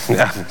 Okay.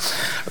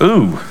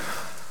 Ooh.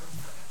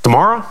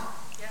 Tomorrow?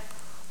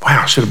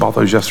 Wow, I should have bought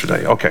those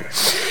yesterday. Okay.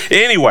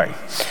 Anyway,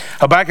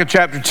 Habakkuk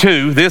chapter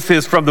 2, this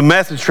is from the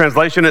Message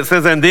translation. It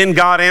says, and then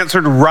God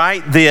answered,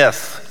 write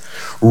this.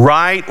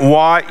 Write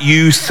what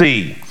you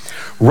see.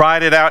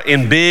 Write it out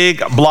in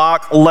big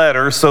block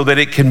letters so that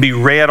it can be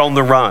read on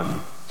the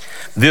run.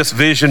 This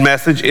vision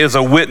message is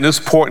a witness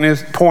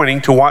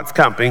pointing to what's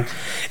coming.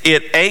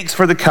 It aches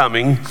for the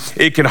coming.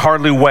 It can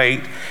hardly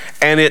wait,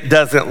 and it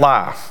doesn't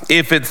lie.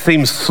 If it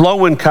seems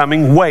slow in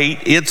coming, wait,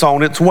 it's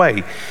on its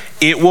way.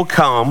 It will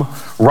come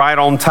right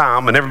on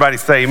time. And everybody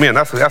say amen.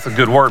 That's a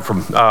good word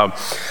from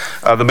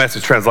the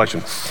Message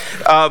translation.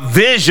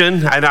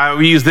 Vision, and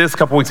I used this a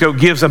couple weeks ago,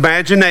 gives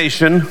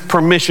imagination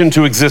permission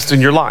to exist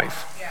in your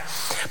life. Yeah.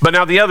 But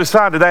now the other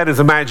side of that is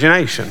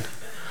imagination.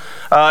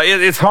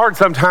 It's hard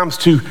sometimes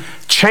to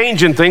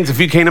change in things if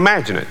you can't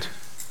imagine it.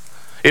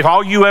 If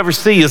all you ever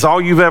see is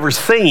all you've ever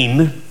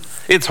seen,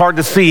 it's hard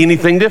to see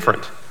anything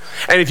different.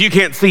 And if you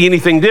can't see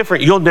anything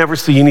different, you'll never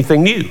see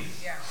anything new.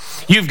 Yeah.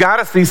 You've got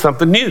to see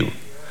something new.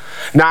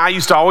 Now, I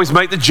used to always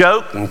make the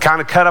joke and kind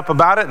of cut up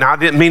about it, and I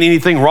didn't mean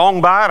anything wrong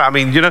by it. I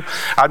mean,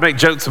 I'd make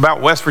jokes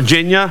about West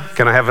Virginia.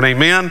 Can I have an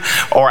amen?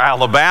 Or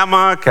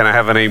Alabama. Can I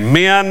have an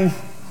amen?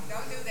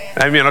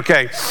 Amen.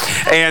 Okay,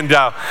 and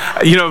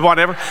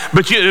whatever.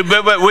 But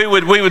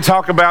we would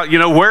talk about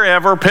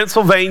wherever,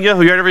 Pennsylvania,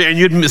 wherever, and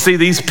you'd see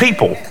these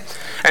people,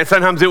 and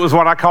sometimes it was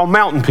what I call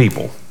mountain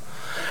people,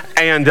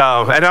 and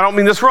I don't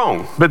mean this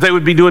wrong, but they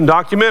would be doing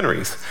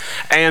documentaries,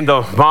 and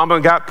the mama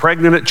got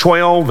pregnant at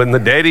 12, and the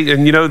daddy,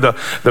 and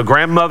the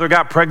grandmother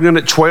got pregnant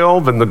at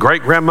 12, and the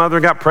great grandmother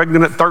got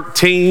pregnant at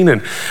 13,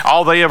 and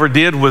all they ever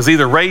did was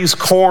either raise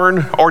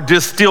corn or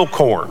distill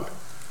corn.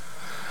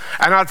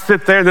 And I'd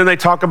sit there, and then they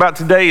talk about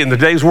today in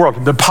today's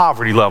world, the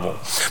poverty level.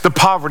 The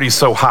poverty's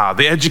so high.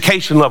 The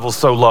education level's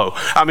so low.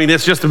 I mean,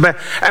 it's just a bad.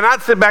 And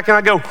I'd sit back and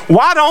I'd go,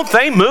 why don't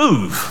they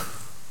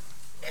move?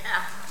 Yeah.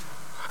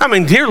 I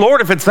mean, dear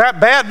Lord, if it's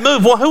that bad,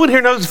 move. Well, who in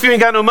here knows if you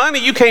ain't got no money,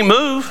 you can't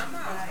move?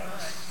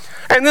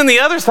 And then the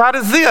other side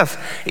is this.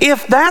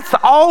 If that's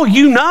all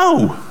you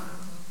know,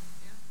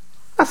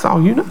 that's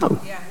all you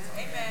know. Yeah.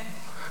 Amen.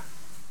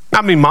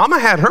 I mean, Mama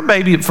had her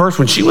baby at first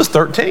when she was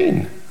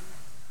 13.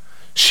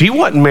 She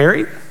wasn't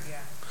married. Yeah.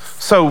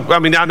 So, I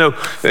mean, I know,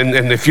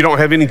 and if you don't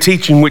have any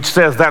teaching which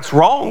says that's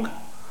wrong,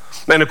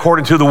 and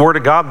according to the Word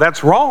of God,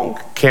 that's wrong,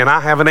 can I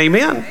have an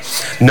amen?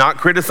 Not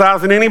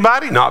criticizing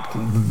anybody, not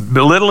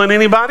belittling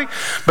anybody,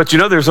 but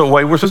there's a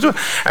way we're supposed to do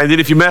it. And then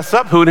if you mess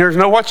up, who in here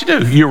knows what you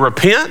do? You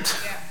repent,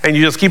 and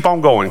you just keep on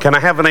going. Can I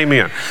have an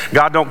amen?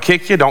 God don't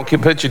kick you, don't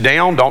put you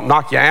down, don't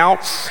knock you out,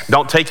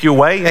 don't take you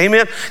away,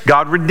 amen?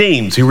 God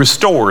redeems, He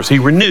restores, He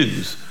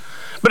renews.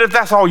 But if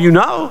that's all you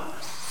know,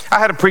 I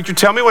had a preacher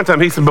tell me one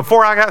time, he said,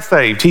 before I got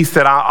saved, he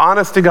said, I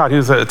honest to God, he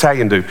was an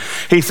Italian dude.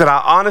 He said,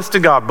 I honest to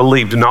God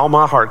believed in all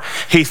my heart.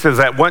 He says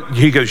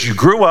he goes, you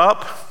grew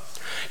up,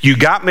 you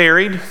got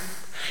married,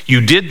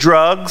 you did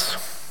drugs,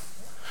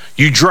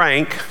 you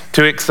drank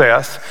to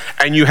excess,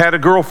 and you had a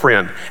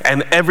girlfriend,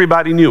 and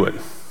everybody knew it.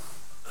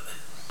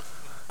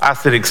 I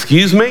said,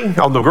 excuse me,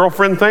 on the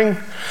girlfriend thing?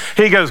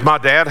 He goes, my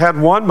dad had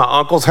one, my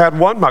uncles had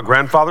one, my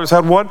grandfathers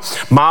had one.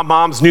 My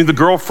moms knew the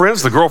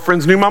girlfriends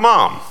knew my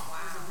mom.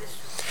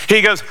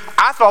 He goes,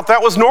 I thought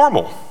that was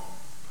normal.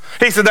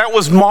 He said that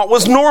was what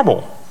was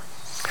normal.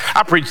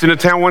 I preached in a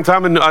town one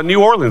time in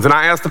New Orleans, and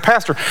I asked the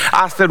pastor,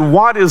 I said,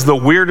 what is the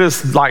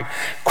weirdest,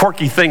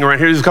 quirky thing around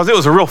here? Because it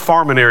was a real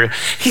farming area.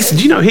 He said,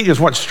 he goes,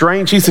 what's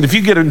strange? He said, if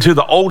you get into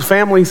the old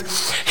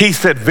families, he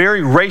said,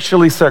 very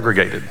racially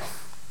segregated.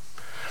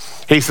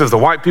 He says, the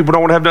white people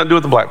don't want to have nothing to do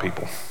with the black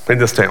people in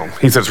this town.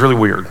 He said, it's really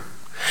weird.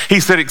 He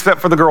said, except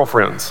for the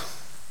girlfriends.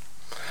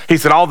 He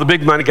said, all the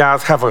big money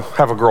guys have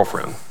a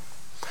girlfriend.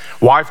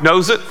 Wife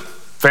knows it,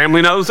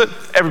 family knows it,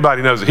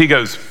 everybody knows it. He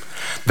goes,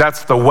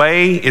 that's the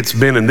way it's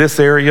been in this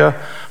area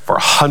for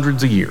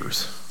hundreds of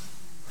years.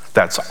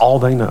 That's all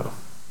they know.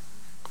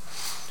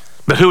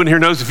 But who in here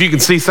knows if you can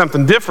see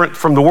something different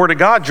from the Word of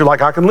God, you're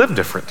like, I can live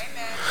different.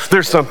 Amen.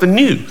 There's something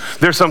new.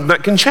 There's something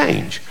that can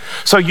change.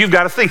 So you've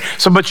got to see.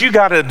 But you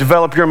got to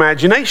develop your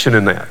imagination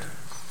in that.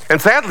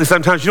 And sadly,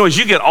 sometimes, as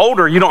you get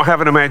older, you don't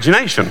have an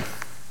imagination.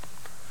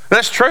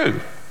 That's true.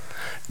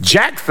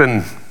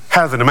 Jackson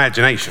has an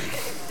imagination.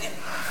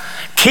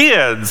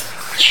 Kids,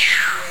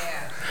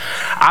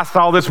 I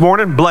saw this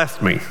morning,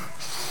 blessed me.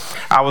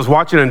 I was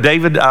watching, and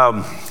David,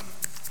 oh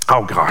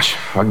gosh,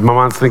 my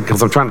mind's thinking,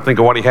 because I'm trying to think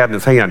of what he had in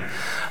his hand.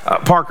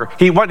 Parker,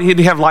 he'd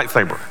have a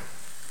lightsaber.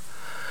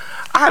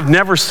 I've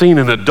never seen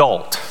an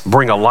adult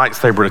bring a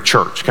lightsaber to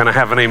church. Can I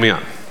have an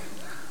amen?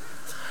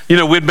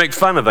 We'd make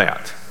fun of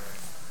that.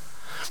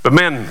 But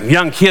man,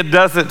 young kid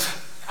does it.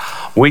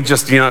 We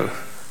just,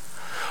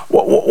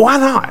 why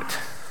not?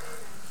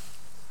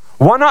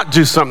 Why not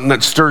do something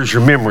that stirs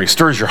your memory,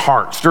 stirs your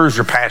heart, stirs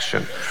your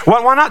passion?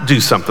 Why not do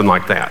something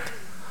like that?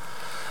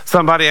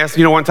 Somebody asked,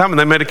 one time, and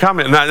they made a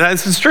comment, and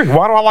this is true.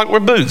 Why do I like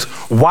wear boots?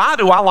 Why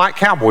do I like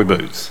cowboy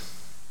boots?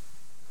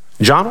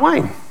 John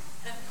Wayne.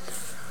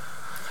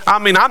 I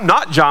mean, I'm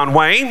not John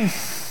Wayne,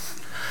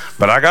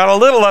 but I got a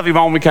little of him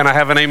on me. Can I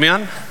have an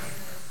amen?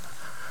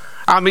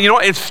 I mean,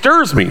 it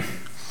stirs me.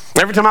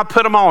 Every time I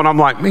put them on, I'm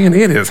like, man,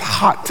 it is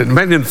hot.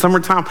 Maybe in the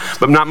summertime,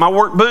 but not my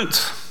work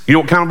boots. You know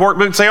what kind of work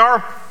boots they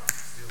are?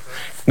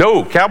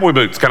 No, cowboy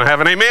boots. Can I have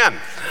an amen?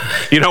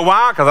 You know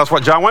why? Because that's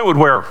what John Wayne would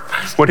wear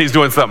when he's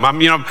doing something.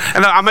 And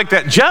I make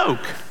that joke.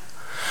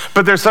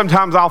 But there's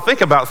sometimes I'll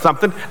think about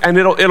something, and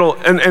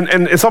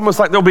and it's almost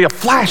like there'll be a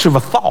flash of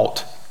a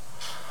thought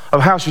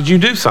of how should you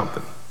do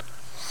something.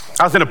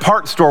 I was in a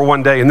parts store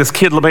one day, and this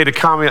kid made a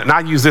comment, and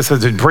I use this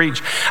as a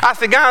preach. I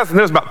said, guys, and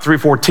there was about 3 or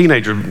 4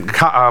 teenagers,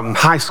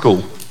 high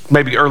school,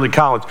 maybe early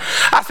college.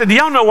 I said, do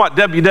y'all know what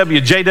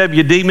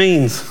WWJWD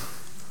means?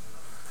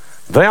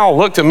 They all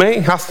looked at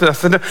me. I said,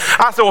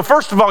 well,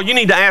 first of all, you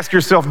need to ask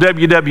yourself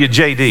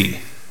WWJD.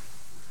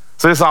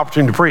 So this is an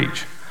opportunity to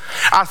preach.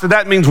 I said,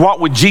 that means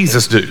what would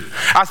Jesus do?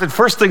 I said,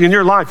 first thing in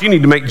your life, you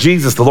need to make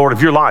Jesus the Lord of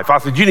your life. I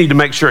said, you need to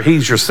make sure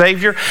he's your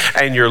Savior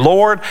and your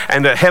Lord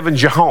and that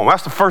heaven's your home.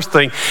 That's the first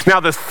thing. Now,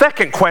 the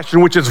second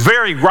question, which is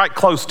very right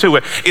close to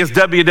it, is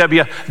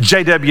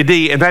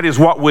WWJWD, and that is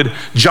what would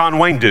John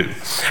Wayne do?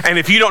 And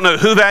if you don't know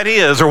who that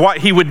is or what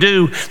he would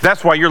do,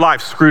 that's why your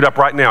life's screwed up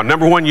right now.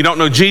 Number one, you don't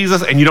know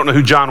Jesus and you don't know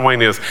who John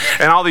Wayne is.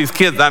 And all these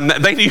kids,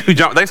 they knew who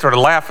John, they started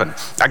laughing.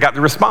 I got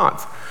the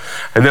response.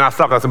 And then I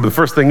stopped. I said, but the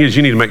first thing is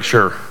you need to make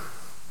sure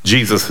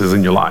Jesus is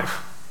in your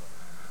life.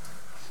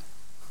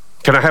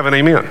 Can I have an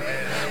amen?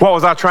 What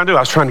was I trying to do? I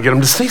was trying to get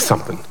them to see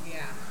something.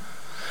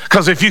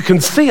 Because if you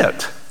can see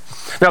it.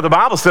 Now the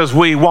Bible says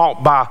we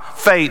walk by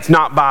faith,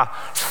 not by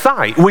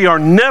sight.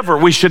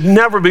 We should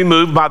never be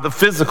moved by the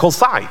physical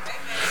sight.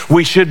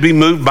 We should be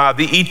moved by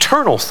the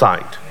eternal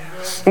sight.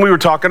 And we were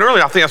talking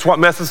earlier, I think that's what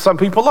messes some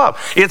people up.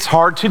 It's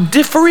hard to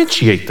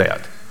differentiate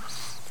that.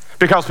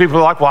 Because people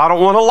are like, well, I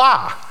don't want to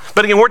lie.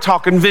 But again, we're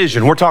talking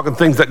vision. We're talking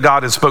things that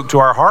God has spoke to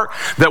our heart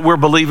that we're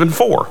believing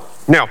for.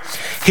 Now,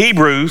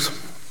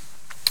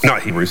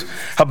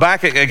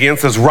 Habakkuk again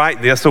says,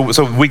 write this.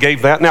 So we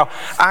gave that. Now,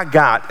 and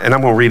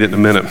I'm going to read it in a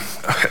minute.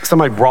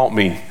 Somebody brought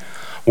me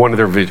one of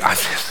their visions.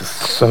 This is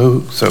so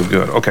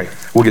good. Okay,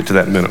 we'll get to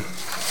that in a minute.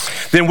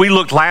 Then we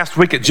looked last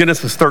week at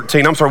Genesis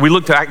 13. We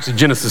looked at actually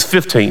Genesis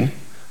 15.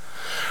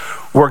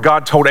 Where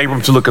God told Abram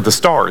to look at the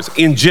stars.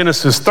 In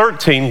Genesis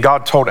 13,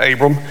 God told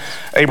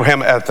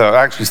Abraham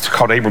actually it's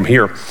called Abram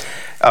here.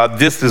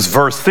 This is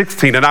verse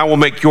 16, and I will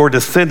make your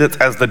descendants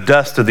as the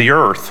dust of the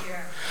earth,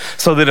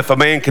 so that if a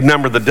man can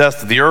number the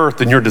dust of the earth,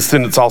 then your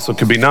descendants also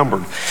can be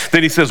numbered.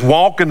 Then he says,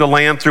 walk in the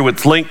land through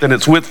its length and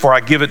its width, for I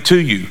give it to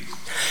you.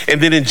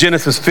 And then in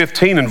Genesis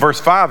 15 and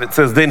verse 5, it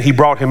says, then he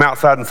brought him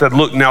outside and said,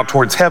 look now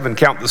towards heaven,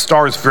 count the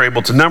stars if you're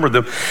able to number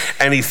them.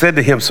 And he said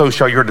to him, so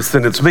shall your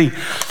descendants be.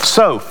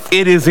 So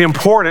it is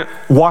important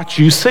what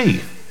you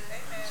see.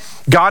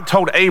 God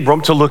told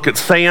Abram to look at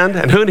sand.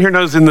 And who in here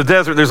knows in the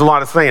desert there's a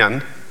lot of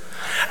sand?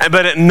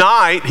 But at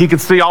night, he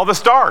could see all the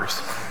stars.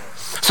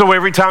 So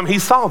every time he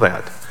saw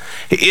that,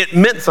 it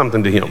meant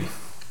something to him.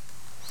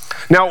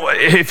 Now,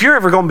 if you're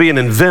ever going to be an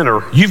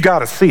inventor, you've got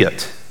to see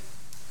it.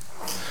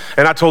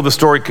 And I told the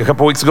story a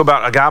couple weeks ago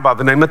about a guy by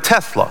the name of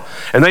Tesla.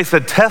 And they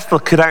said Tesla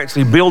could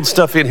actually build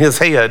stuff in his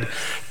head,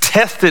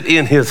 test it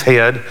in his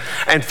head,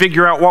 and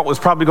figure out what was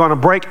probably going to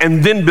break,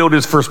 and then build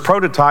his first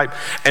prototype,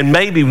 and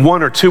maybe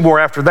one or two more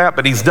after that,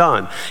 but he's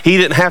done. He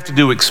didn't have to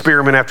do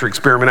experiment after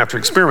experiment after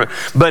experiment,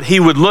 but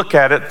he would look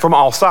at it from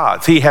all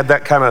sides. He had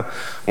that kind of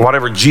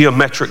whatever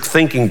geometric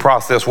thinking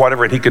process,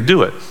 whatever, and he could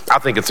do it. I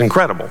think it's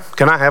incredible.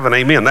 Can I have an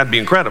amen? That'd be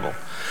incredible.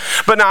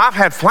 But now I've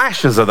had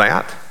flashes of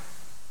that.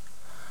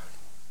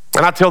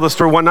 And I tell the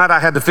story, one night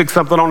I had to fix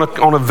something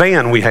on a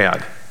van we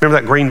had.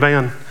 Remember that green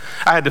van?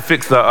 I had to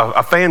fix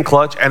a fan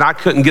clutch, and I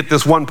couldn't get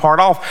this one part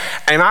off,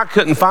 and I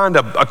couldn't find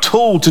a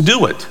tool to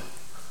do it.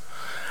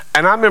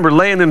 And I remember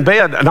laying in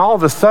bed, and all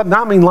of a sudden,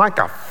 I mean like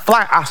a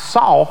flash, I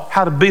saw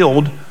how to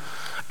build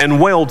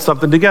and weld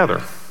something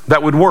together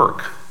that would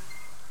work.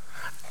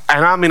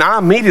 And I mean, I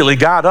immediately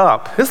got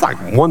up, it's like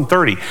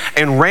 1:30,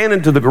 and ran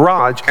into the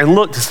garage and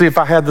looked to see if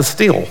I had the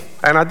steel,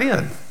 and I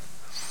did.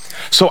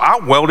 So I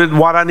welded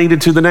what I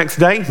needed to the next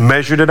day,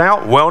 measured it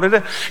out, welded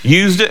it,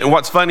 used it, and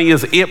what's funny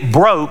is it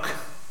broke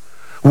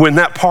when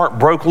that part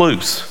broke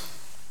loose,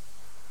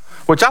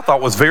 which I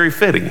thought was very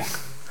fitting,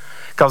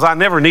 because I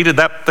never needed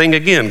that thing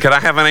again. Can I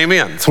have an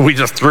amen? So we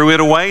just threw it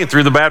away and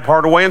threw the bad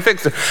part away and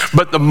fixed it.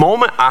 But the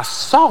moment I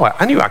saw it,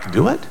 I knew I could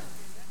do it.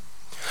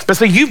 But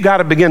see, you've got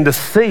to begin to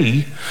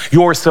see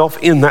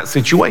yourself in that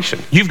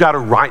situation. You've got to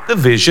write the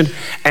vision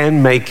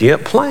and make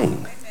it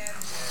plain.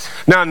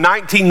 Now, in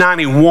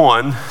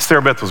 1991,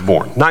 Sarah Beth was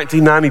born.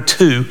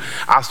 1992,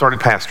 I started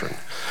pastoring.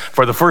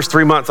 For the first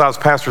 3 months I was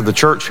pastor of the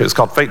church, it's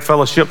called Faith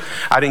Fellowship,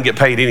 I didn't get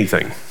paid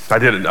anything. I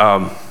didn't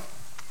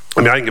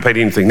get paid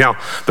anything. Now,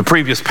 the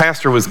previous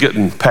pastor was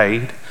getting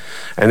paid,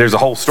 and there's a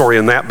whole story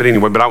in that, but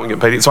anyway, but I wouldn't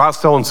get paid. So I was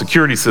selling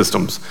security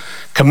systems,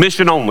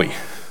 commission only,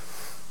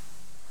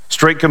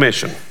 straight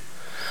commission.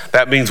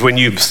 That means when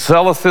you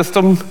sell a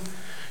system,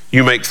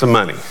 you make some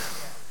money.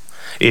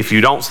 If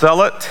you don't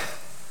sell it,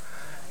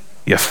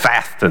 you're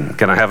fasting.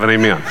 Can I have an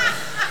amen?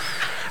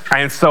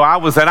 And so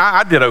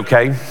I did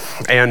okay.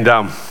 And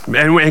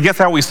guess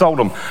how we sold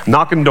them?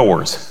 Knocking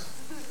doors.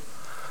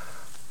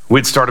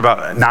 We'd start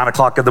about 9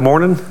 o'clock in the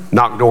morning,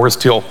 knock doors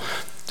till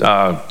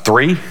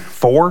 3,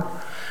 4,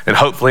 and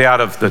hopefully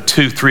out of the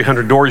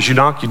 200-300 doors you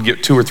knock, you'd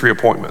get 2 or 3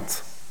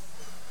 appointments.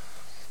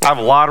 I have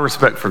a lot of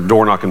respect for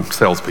door knocking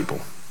salespeople,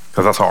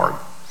 because that's hard.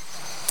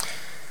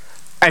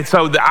 And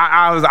so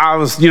I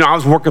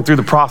was working through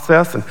the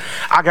process, and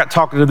I got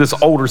talking to this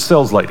older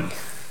sales lady.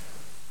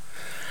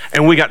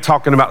 And we got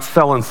talking about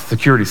selling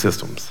security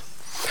systems.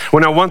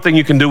 Well, now one thing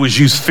you can do is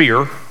use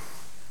fear.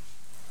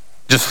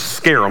 Just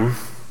scare them.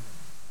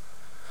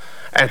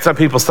 And some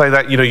people say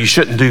that, you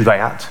shouldn't do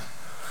that.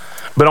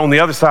 But on the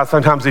other side,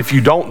 sometimes if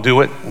you don't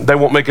do it, they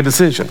won't make a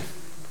decision.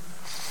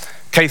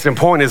 Case in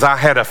point is I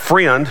had a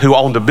friend who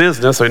owned a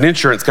business, an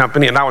insurance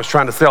company, and I was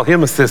trying to sell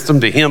him a system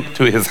to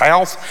his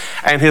house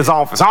and his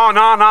office. Oh,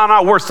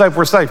 no, we're safe.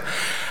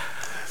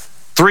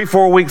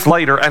 3-4 weeks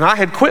later, and I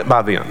had quit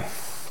by then.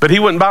 But he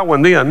wouldn't buy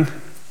one then.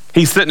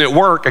 He's sitting at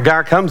work, a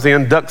guy comes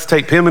in, duct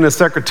tape him and his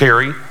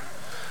secretary,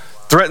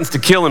 threatens to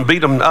kill and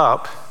beat him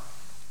up,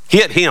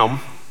 hit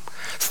him,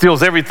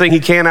 steals everything he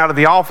can out of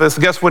the office.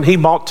 Guess when he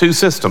bought 2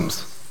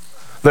 systems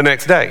the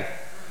next day?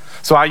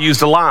 So I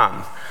used a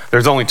line.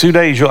 There's only 2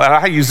 days,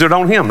 I used it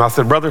on him. I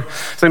said, brother,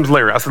 his name's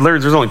Larry. I said, Larry,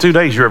 there's only 2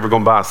 days you're ever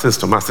going to buy a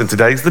system. I said,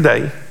 today's the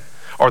day,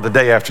 or the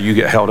day after you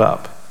get held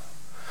up.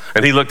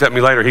 And he looked at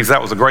me later. He said,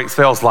 that was a great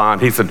sales line.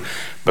 He said,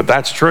 but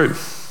that's true.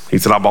 He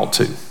said, I bought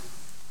 2.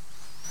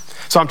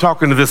 So I'm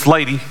talking to this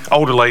lady,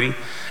 older lady,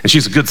 and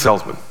she's a good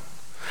salesman.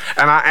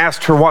 And I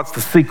asked her, what's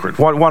the secret?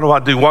 What do I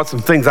do? What's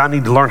some things I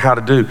need to learn how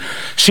to do?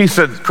 She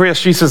said,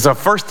 Chris, the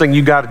first thing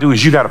you got to do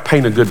is you got to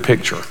paint a good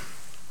picture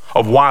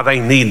of why they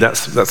need that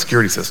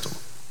security system.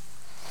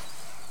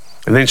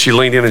 And then she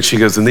leaned in and she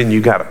goes, and then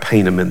you got to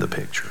paint them in the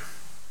picture.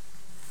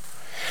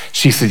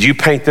 She said, you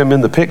paint them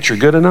in the picture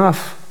good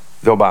enough,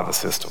 they'll buy the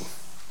system.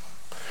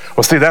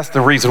 Well, see, that's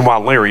the reason why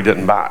Larry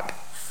didn't buy it.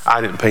 I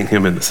didn't paint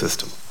him in the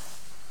system.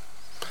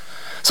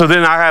 So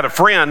then I had a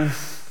friend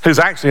who's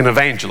actually an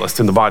evangelist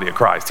in the body of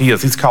Christ.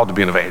 He's called to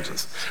be an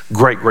evangelist.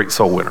 Great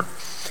soul winner.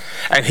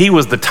 And he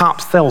was the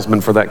top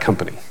salesman for that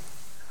company.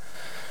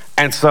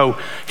 And so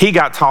he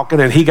got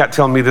talking and he got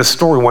telling me this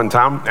story one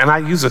time, and I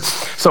use it.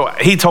 So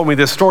he told me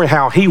this story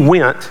how he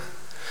went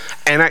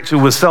and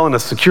actually was selling a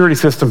security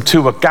system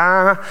to a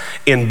guy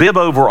in bib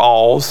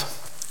overalls,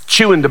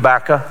 chewing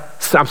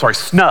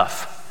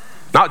snuff.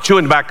 Not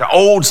chewing tobacco,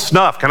 old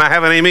snuff. Can I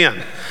have an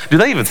amen? Do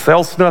they even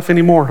sell snuff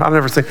anymore? I've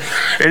never seen.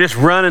 And it's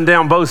running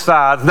down both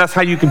sides. And that's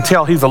how you can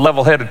tell he's a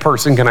level-headed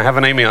person. Can I have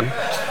an amen?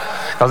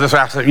 Because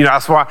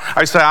that's why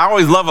I say I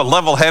always love a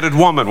level-headed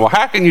woman. Well,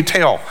 how can you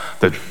tell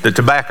that the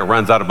tobacco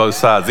runs out of both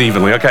sides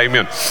evenly? Okay,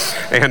 amen.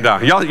 And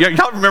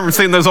y'all remember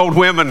seeing those old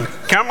women,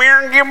 come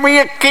here and give me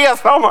a kiss.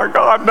 Oh my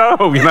God, no.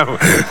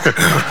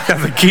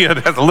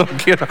 As a little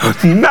kid,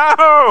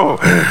 no.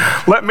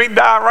 Let me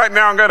die right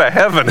now and go to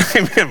heaven.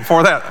 Amen.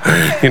 Before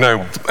that,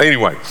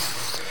 anyway.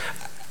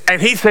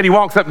 And he said he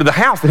walks up to the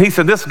house and he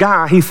said, this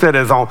guy,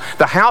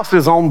 the house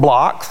is on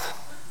blocks.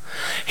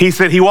 He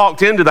said he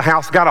walked into the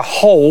house, got a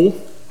hole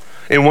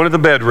in one of the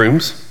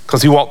bedrooms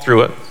because he walked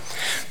through it.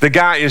 The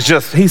guy is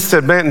just, he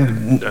said,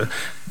 man,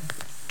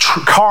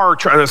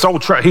 this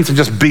old truck, he said,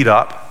 just beat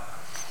up.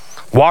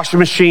 Washing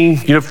machine,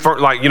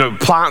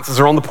 appliances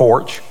are on the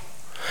porch.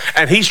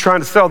 And he's trying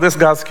to sell this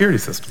guy's security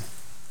system.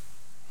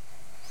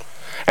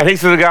 And he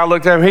said, the guy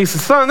looked at him, he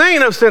said, son, there ain't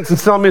no sense in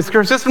selling me a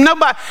security system.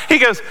 Nobody, he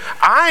goes,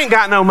 I ain't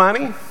got no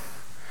money.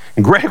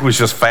 And Greg was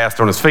just fast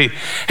on his feet.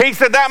 He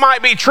said, that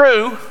might be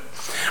true,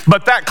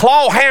 but that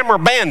claw hammer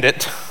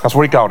bandit, that's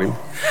what he called him,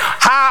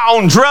 high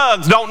on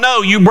drugs, don't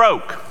know you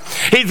broke.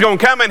 He's going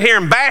to come in here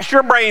and bash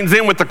your brains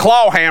in with the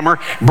claw hammer,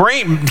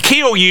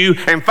 kill you,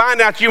 and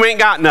find out you ain't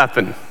got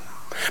nothing.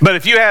 But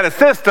if you had a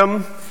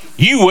system,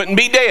 you wouldn't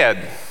be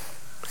dead.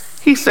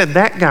 He said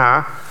that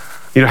guy,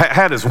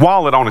 had his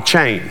wallet on a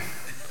chain.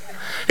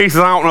 He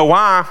said, I don't know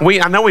why.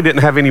 I know we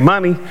didn't have any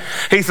money.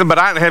 He said, but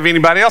I didn't have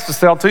anybody else to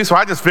sell to, so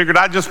I just figured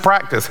I'd just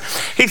practice.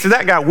 He said,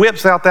 that guy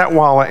whips out that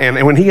wallet,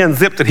 and when he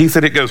unzipped it, he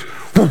said it goes,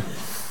 whoo,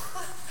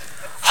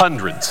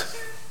 hundreds.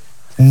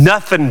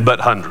 Nothing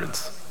but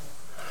hundreds.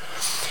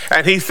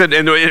 And he said,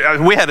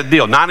 and we had a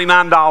deal,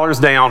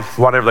 $99 down,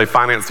 whatever, they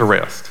financed the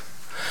rest.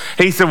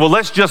 He said, well,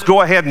 let's just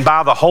go ahead and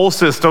buy the whole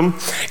system,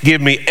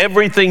 give me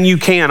everything you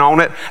can on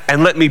it,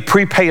 and let me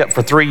prepay it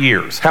for 3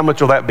 years. How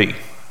much will that be?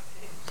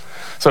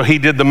 So he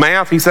did the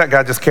math. He said, that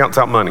guy just counts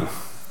out money.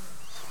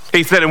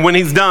 He said, and when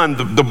he's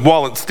done, the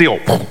wallet's still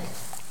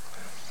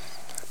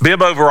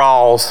bib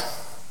overalls,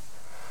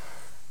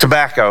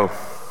 tobacco.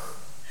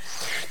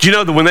 Do you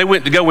know that when they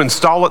went to go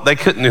install it, they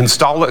couldn't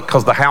install it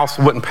because the house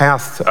wouldn't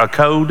pass a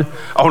code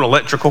on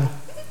electrical?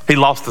 He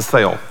lost the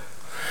sale.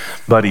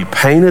 But he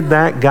painted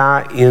that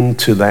guy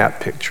into that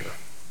picture.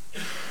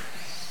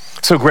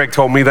 So Greg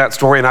told me that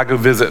story, and I go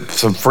visit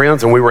some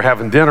friends, and we were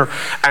having dinner,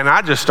 and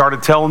I just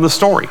started telling the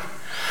story.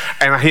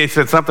 And he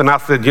said something, I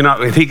said,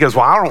 and he goes,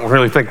 well, I don't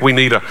really think we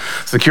need a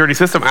security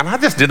system. And I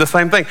just did the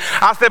same thing.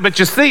 I said, but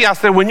you see, I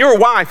said, when your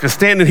wife is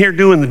standing here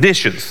doing the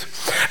dishes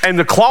and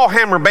the claw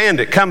hammer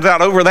bandit comes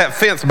out over that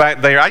fence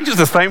back there, I used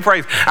the same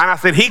phrase. And I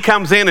said, he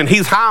comes in and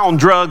he's high on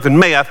drugs and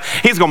meth.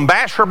 He's going to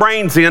bash her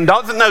brains in,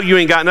 doesn't know you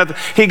ain't got nothing.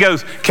 He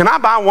goes, can I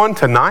buy one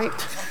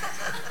tonight?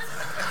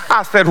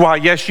 I said, why,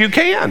 yes, you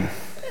can.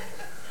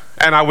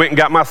 And I went and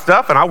got my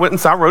stuff and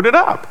I wrote it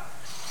up.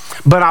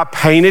 But I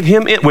painted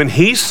him in. When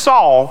he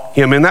saw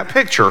him in that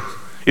picture,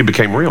 it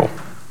became real.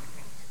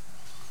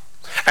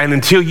 And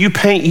until you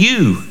paint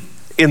you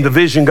in the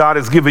vision God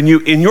has given you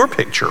in your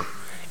picture,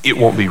 it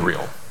won't be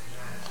real.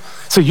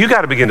 So you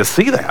got to begin to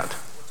see that.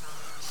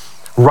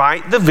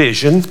 Write the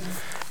vision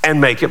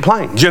and make it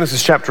plain.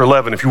 Genesis chapter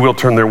 11, if you will,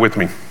 turn there with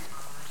me.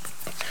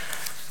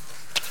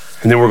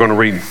 And then we're going to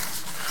read.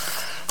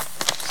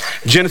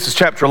 Genesis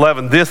chapter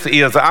 11, this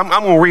is, I'm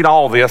going to read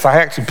all of this.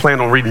 I actually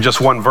plan on reading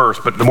just one verse,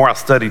 but the more I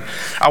studied,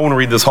 I want to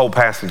read this whole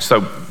passage,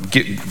 so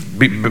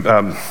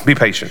be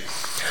patient.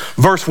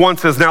 Verse 1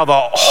 says, now the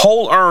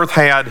whole earth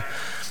had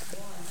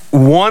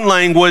one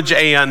language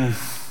and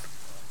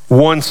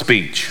one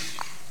speech.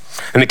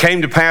 And it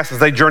came to pass as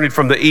they journeyed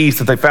from the east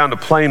that they found a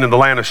plain in the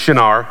land of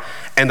Shinar,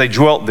 and they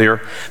dwelt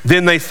there.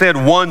 Then they said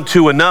one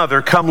to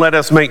another, come, let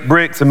us make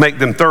bricks and make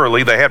them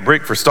thoroughly. They had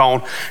brick for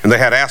stone, and they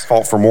had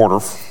asphalt for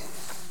mortar.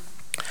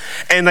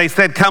 And they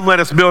said, come, let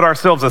us build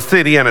ourselves a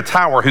city and a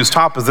tower whose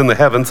top is in the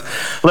heavens.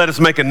 Let us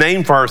make a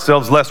name for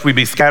ourselves, lest we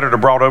be scattered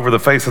abroad over the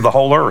face of the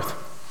whole earth.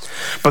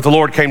 But the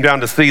Lord came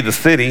down to see the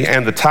city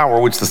and the tower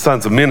which the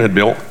sons of men had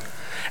built.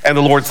 And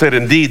the Lord said,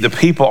 indeed, the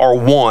people are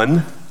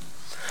one.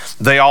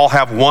 They all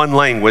have one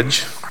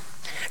language,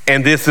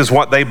 and this is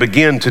what they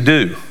begin to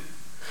do.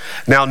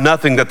 Now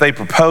nothing that they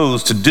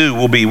propose to do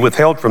will be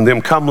withheld from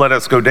them. Come, let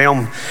us go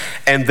down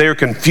and there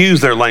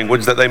confuse their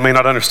language, that they may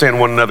not understand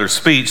one another's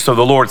speech. So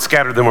the Lord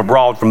scattered them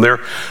abroad from there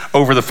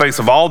over the face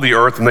of all the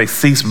earth, and they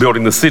ceased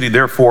building the city.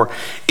 Therefore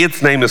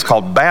its name is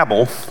called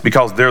Babel,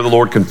 because there the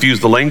Lord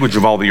confused the language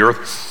of all the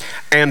earth.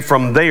 And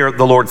from there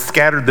the Lord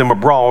scattered them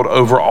abroad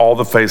over all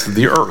the face of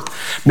the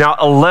earth. Now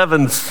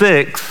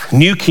 11:6,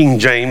 New King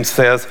James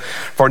says,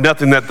 for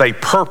nothing that they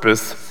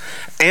purpose.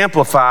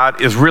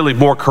 Amplified is really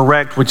more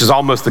correct, which is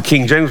almost the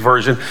King James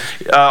Version,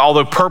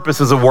 although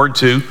purpose is a word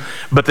too,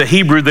 but the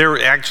Hebrew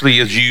there actually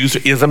is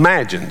used is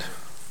imagined.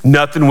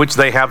 Nothing which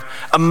they have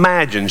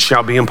imagined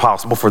shall be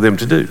impossible for them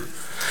to do.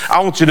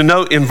 I want you to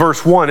note in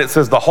verse 1, it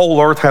says the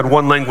whole earth had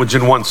one language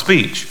and one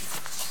speech.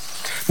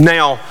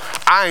 Now,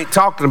 I ain't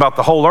talking about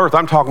the whole earth,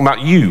 I'm talking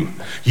about you.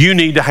 You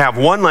need to have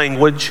one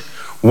language,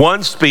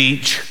 one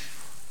speech,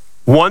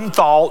 one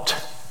thought,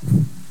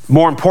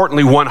 more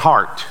importantly, one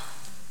heart.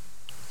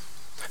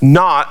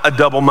 Not a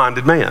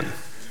double-minded man,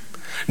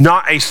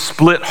 not a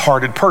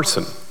split-hearted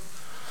person.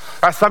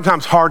 That's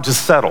sometimes hard to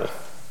settle.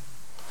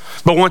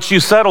 But once you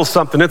settle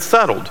something, it's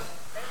settled.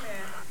 Amen.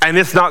 And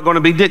it's not going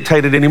to be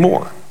dictated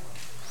anymore.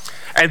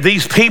 And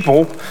these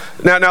people,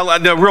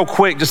 now real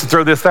quick, just to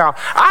throw this out,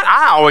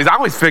 I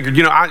always figured,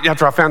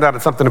 after I found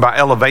out something about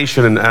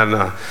elevation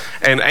and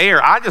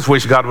air, I just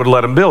wish God would have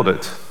let them build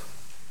it.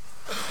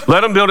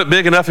 Let them build it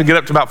big enough to get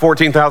up to about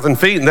 14,000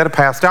 feet, and they'd have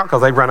passed out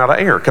because they've run out of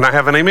air. Can I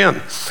have an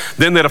amen?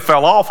 Then they'd have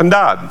fell off and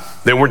died.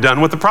 Then we're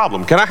done with the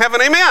problem. Can I have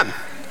an amen?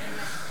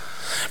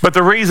 But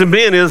the reason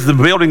being is the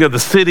building of the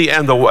city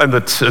and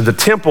the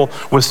temple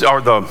was,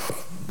 or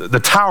the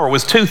tower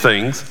was two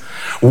things.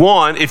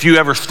 One, if you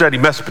ever study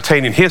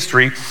Mesopotamian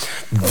history,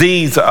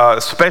 these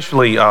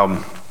especially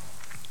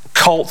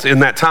cults in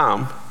that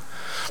time,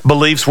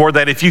 beliefs were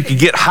that if you could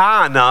get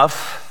high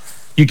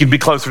enough, you could be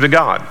closer to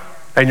God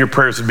and your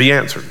prayers would be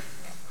answered.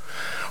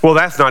 Well,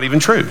 that's not even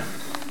true.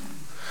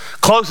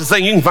 Closest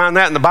thing you can find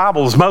that in the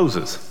Bible is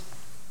Moses.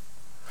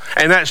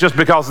 And that's just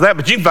because of that.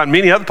 But you can find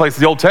many other places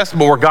in the Old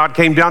Testament where God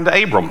came down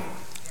to Abram.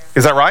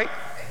 Is that right?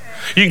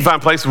 You can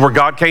find places where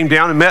God came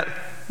down and met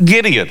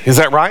Gideon. Is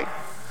that right?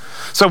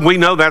 So we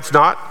know that's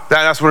not.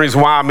 That's one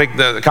reason why I make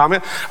the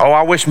comment, oh,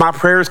 I wish my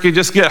prayers could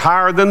just get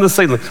higher than the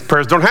ceiling.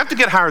 Prayers don't have to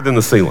get higher than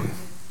the ceiling.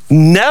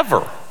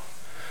 Never.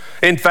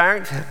 In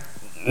fact,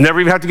 never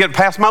even have to get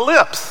past my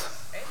lips.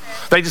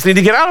 They just need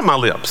to get out of my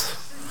lips.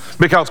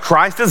 Because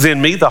Christ is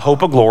in me, the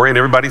hope of glory, and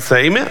everybody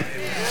say amen.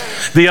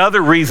 The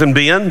other reason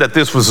being that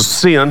this was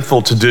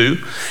sinful to do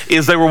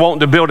is they were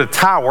wanting to build a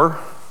tower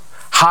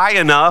high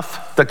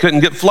enough that couldn't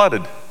get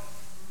flooded.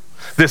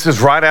 This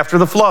is right after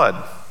the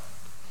flood.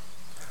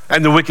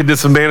 And the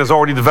wickedness of man has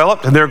already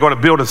developed, and they're going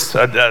to build a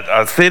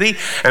city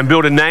and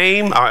build a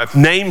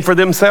name for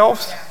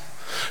themselves.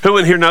 Who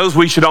in here knows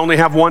we should only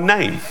have one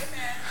name?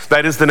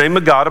 That is the name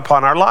of God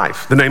upon our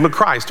life, the name of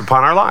Christ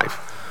upon our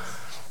life.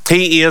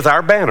 He is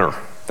our banner.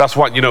 That's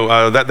what,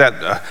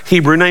 that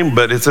Hebrew name,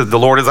 but it says the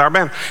Lord is our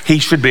banner. He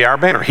should be our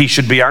banner. He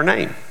should be our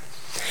name.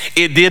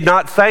 It did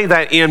not say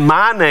that in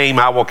my name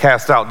I will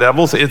cast out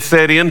devils. It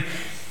said in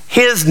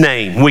his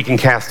name we can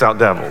cast out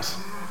devils.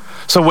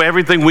 So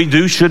everything we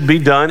do should be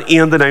done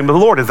in the name of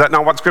the Lord. Is that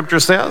not what Scripture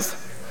says?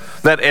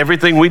 That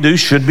everything we do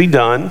should be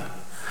done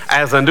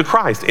as unto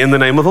Christ, in the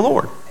name of the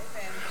Lord.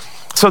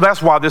 So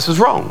that's why this is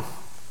wrong.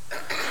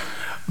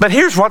 But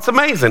here's what's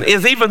amazing,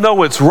 is even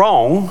though it's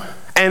wrong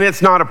and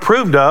it's not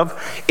approved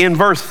of, in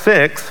verse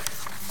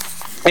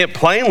 6, it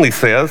plainly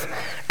says,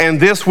 and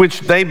this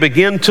which they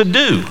begin to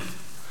do.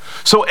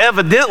 So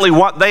evidently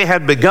what they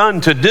had begun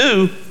to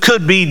do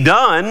could be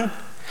done.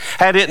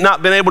 Had it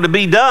not been able to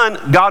be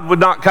done, God would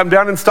not come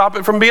down and stop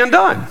it from being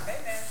done.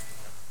 Amen.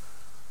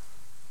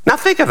 Now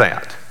think of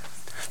that.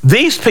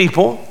 These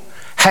people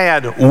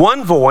had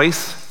one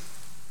voice,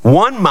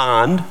 one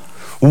mind,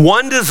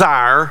 one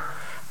desire,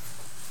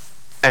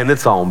 and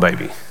it's on,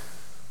 baby.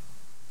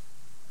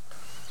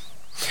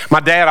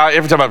 My dad,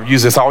 every time I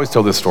use this, I always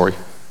tell this story.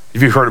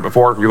 If you've heard it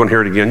before, you're going to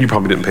hear it again. You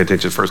probably didn't pay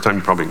attention the first time.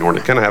 You probably ignored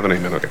it. Can I have an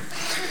amen? Okay.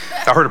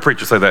 I heard a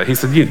preacher say that. He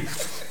said,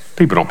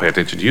 people don't pay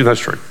attention to you.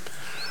 That's true.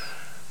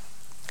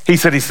 He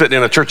said he's sitting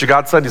in a Church of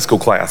God Sunday school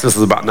class. This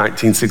is about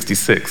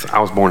 1966. I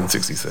was born in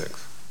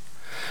 66.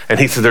 And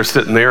he said they're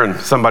sitting there and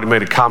somebody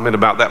made a comment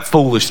about that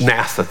foolish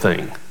NASA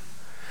thing.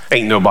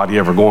 Ain't nobody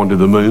ever going to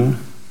the moon.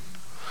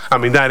 I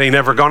mean, that ain't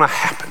ever going to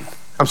happen.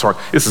 I'm sorry,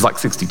 this is like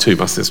 62,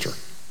 my sister.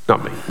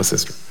 Not me, my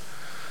sister.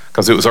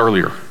 Because it was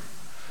earlier.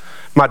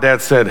 My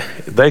dad said,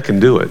 they can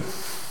do it.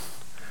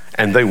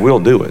 And they will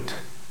do it.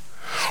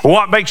 Well,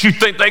 what makes you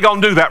think they're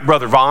going to do that,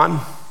 Brother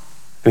Vaughn?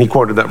 And he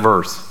quoted that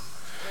verse.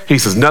 He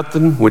says,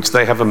 nothing which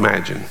they have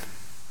imagined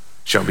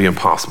shall be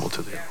impossible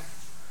to them.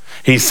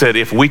 He said,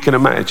 if we can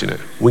imagine it,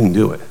 we can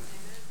do it.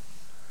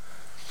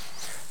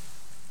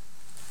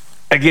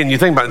 Again, you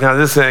think about it now,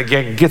 this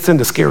gets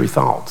into scary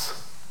thoughts.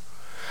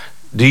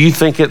 Do you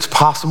think it's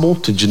possible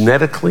to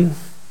genetically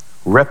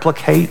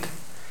replicate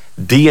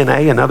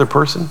DNA in another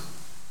person?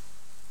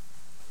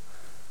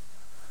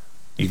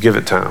 You give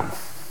it time.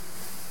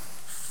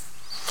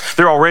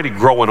 They're already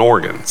growing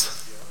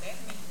organs.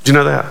 Do you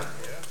know that?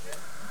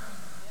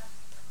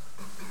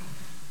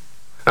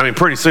 I mean,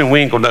 pretty soon we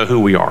ain't gonna know who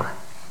we are.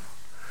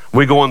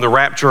 We go in the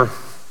rapture,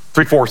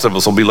 3/4 of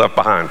us will be left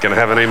behind. Can I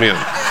have an amen?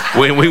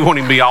 We won't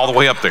even be all the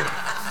way up there.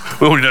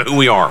 We won't know who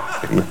we are.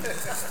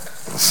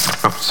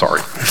 I'm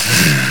sorry.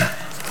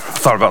 I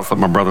thought about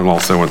something my brother-in-law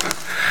said.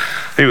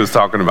 He was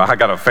talking about, I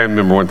got a family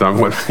member one time,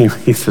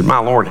 he said, my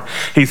Lord,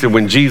 he said,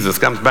 when Jesus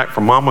comes back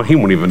from mama, he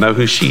won't even know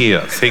who she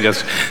is. He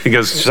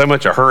goes, so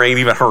much of her ain't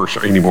even her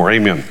anymore.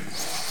 Amen.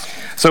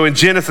 So in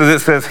Genesis,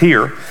 it says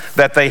here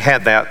that they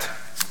had that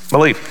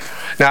belief.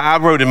 Now, I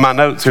wrote in my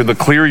notes here, the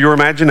clearer your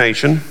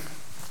imagination,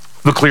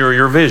 the clearer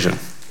your vision.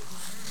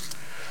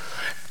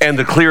 And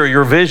the clearer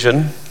your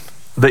vision,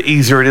 the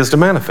easier it is to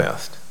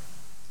manifest.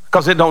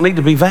 Because it don't need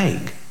to be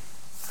vague.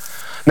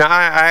 Now,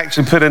 I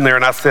actually put in there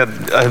and I said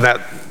that,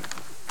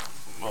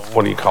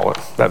 what do you call it?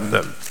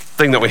 That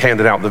thing that we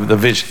handed out, the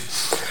vision.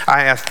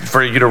 I asked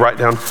for you to write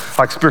down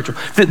like spiritual.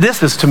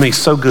 This is to me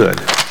so good.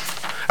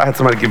 I had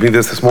somebody give me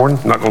this morning.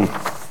 I'm not going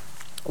to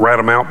write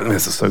them out, but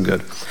this is so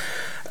good.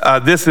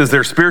 This is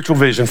their spiritual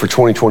vision for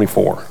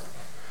 2024.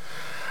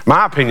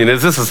 My opinion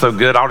is this is so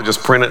good, I ought to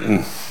just print it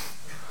and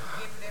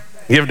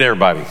give it to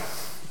everybody.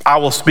 I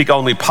will speak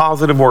only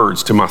positive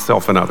words to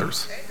myself and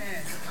others.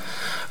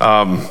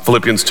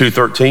 Philippians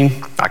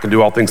 2:13, I can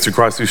do all things through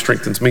Christ who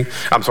strengthens me.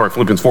 I'm sorry,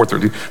 Philippians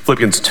 4:13,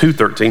 Philippians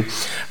 2:13,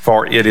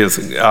 for it is,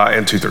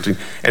 and 2:13.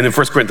 And then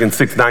 1 Corinthians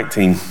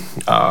 6:19,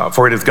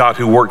 for it is God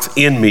who works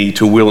in me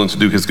to will and to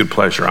do his good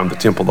pleasure. I'm the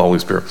temple of the Holy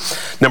Spirit.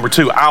 Number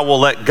 2, I will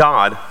let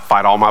God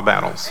fight all my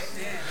battles.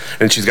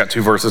 And she's got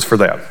 2 verses for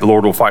that. The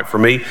Lord will fight for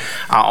me.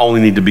 I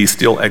only need to be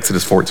still,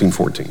 Exodus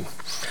 14:14.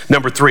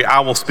 Number 3, I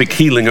will speak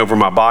healing over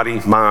my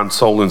body, mind,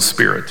 soul, and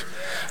spirit.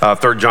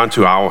 3 John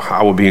 2,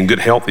 I will be in good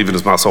health even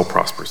as my soul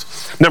prospers.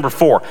 Number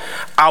 4,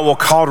 I will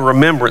call to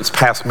remembrance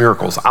past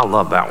miracles. I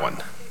love that one.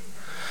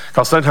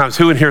 Because sometimes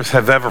who in here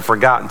have ever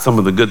forgotten some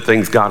of the good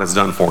things God has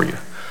done for you?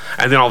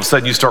 And then all of a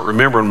sudden you start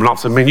remembering them, and all of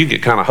a sudden, man, you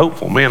get kind of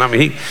hopeful. Man, I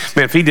mean,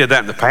 if he did that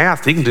in the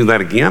past, he can do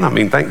that again. I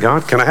mean, thank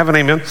God. Can I have an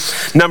amen?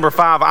 Number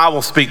 5, I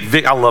will speak,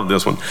 I love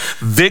this one,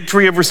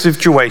 victory over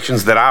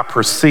situations that I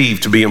perceive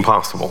to be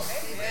impossible.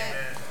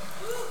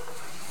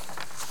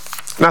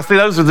 Now, see,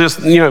 those are just,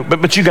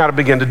 but you got to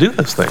begin to do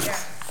those things.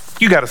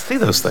 You got to see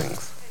those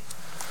things.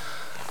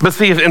 But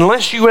see,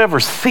 unless you ever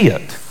see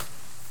it,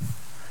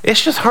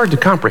 it's just hard to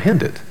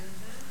comprehend it.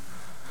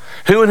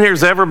 Who in here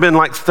has ever been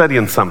like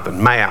studying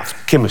something? Math,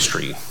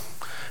 chemistry,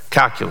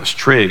 calculus,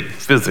 trig,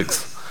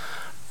 physics,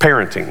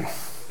 parenting,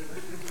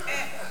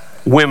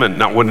 women.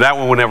 No, that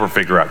one we'll never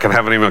figure out. Can I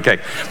have an amen? Okay,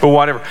 but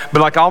whatever.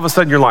 But like all of a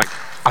sudden you're like,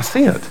 I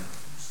see it.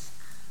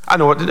 I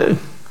know what to do.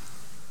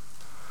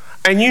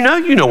 And you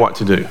know what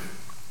to do.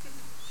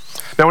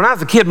 Now, when I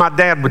was a kid, my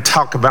dad would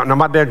talk about,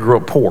 my dad grew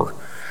up poor,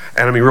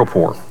 and I mean real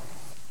poor.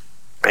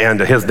 And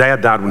his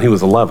dad died when he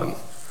was 11.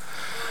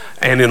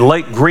 And in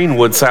Lake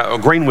Greenwood,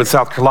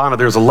 South Carolina,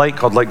 there's a lake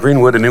called Lake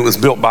Greenwood, and it was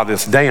built by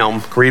this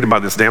dam, created by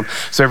this dam.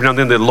 So every now and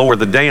then they'd lower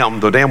the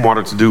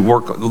water to do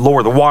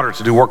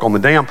work on the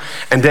dam,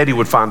 and Daddy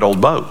would find old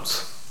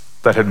boats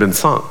that had been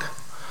sunk.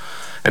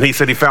 And he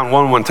said he found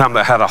one time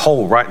that had a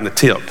hole right in the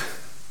tip.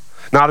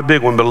 Not a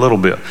big one, but a little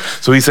bit.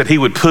 So he said he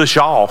would push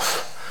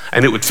off,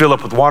 and it would fill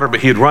up with water,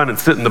 but he'd run and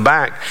sit in the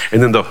back,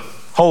 and then the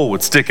hole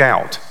would stick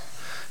out.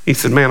 He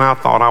said, man, I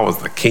thought I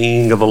was the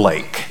king of the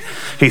lake.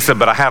 He said,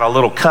 but I had a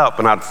little cup,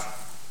 and I'd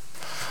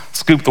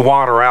scoop the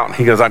water out, and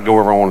he goes, I'd go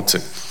wherever I wanted to.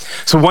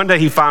 So one day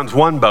he finds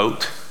one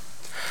boat,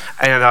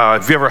 and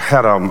have you ever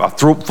had a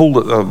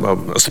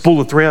spool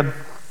of thread?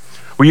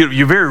 Well,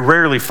 you very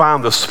rarely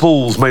find the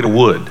spools made of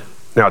wood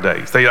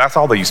nowadays. That's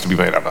all they used to be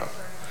made out of.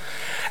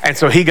 And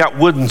so he got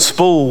wooden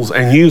spools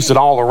and used it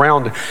all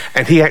around,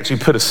 and he actually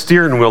put a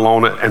steering wheel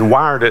on it and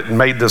wired it and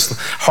made this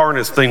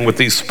harness thing with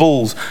these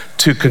spools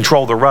to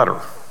control the rudder.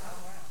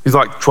 He's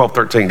like 12,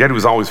 13. Daddy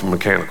was always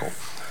mechanical.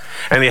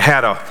 And he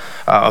had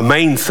a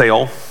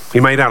mainsail he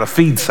made out of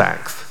feed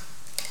sacks.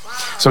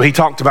 So he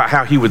talked about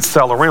how he would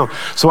sail around.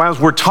 So as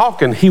we're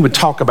talking, he would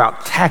talk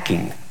about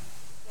tacking,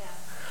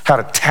 how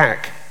to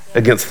tack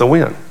against the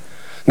wind.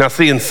 Now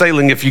see, in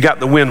sailing, if you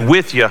got the wind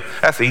with you,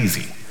 that's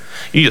easy.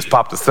 You just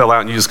pop the sail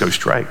out and you just go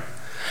straight.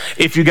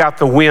 If you got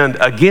the wind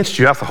against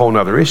you, that's a whole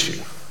nother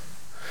issue.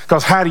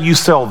 Because how do you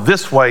sail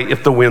this way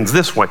if the wind's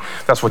this way?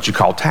 That's what you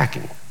call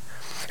tacking.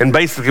 And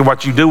basically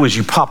what you do is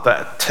you pop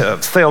that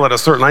sail at a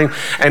certain angle,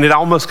 and it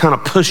almost kind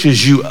of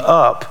pushes you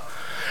up,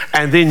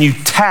 and then you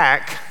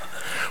tack,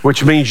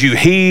 which means you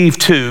heave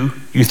to,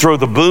 you throw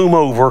the boom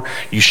over,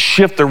 you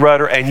shift the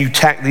rudder, and you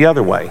tack the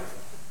other way.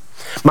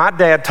 My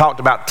dad talked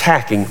about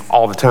tacking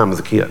all the time as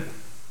a kid.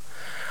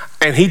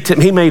 And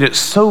he made it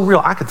so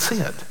real, I could see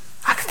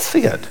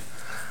it.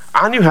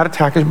 I knew how to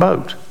tack his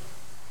boat.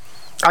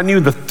 I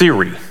knew the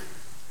theory.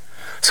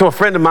 So a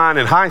friend of mine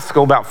in high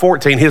school, about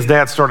 14, his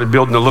dad started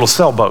building a little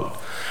sailboat.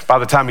 By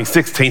the time he's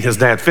 16, his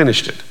dad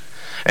finished it.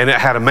 And it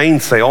had a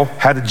mainsail,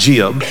 had a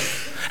jib,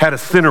 had a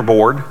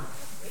centerboard.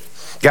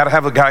 Gotta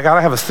have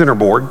a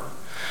centerboard.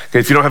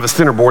 If you don't have a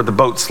centerboard, the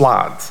boat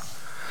slides.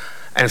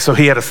 And so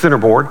he had a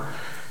centerboard.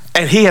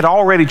 And he had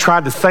already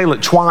tried to sail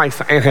it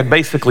twice and had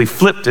basically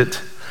flipped it,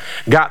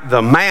 got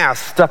the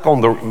mast stuck on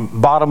the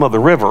bottom of the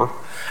river,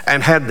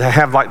 and had to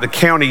have like the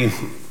county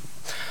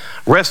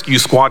rescue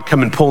squad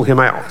come and pull him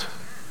out.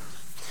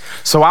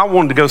 So I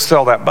wanted to go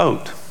sell that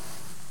boat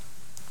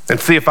and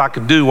see if I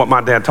could do what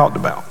my dad talked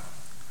about.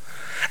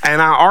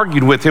 And I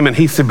argued with him, and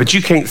he said, but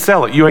you can't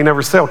sell it. You ain't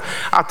never sold.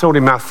 I told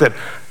him, I said,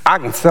 I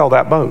can sell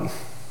that boat.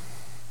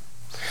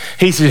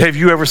 He said, have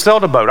you ever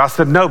sold a boat? I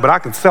said, no, but I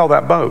can sell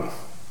that boat.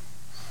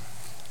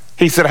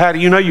 He said, how do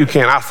you know you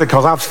can? I said,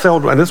 because I've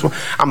sold one. This one,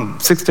 I'm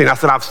 16. I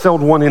said, I've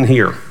sold one in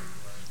here.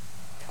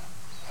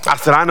 I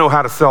said, I know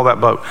how to sell that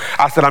boat.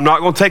 I said, I'm not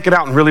going to take it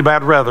out in really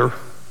bad weather.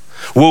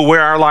 We'll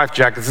wear our life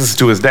jackets. This is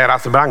to his dad. I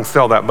said, but I can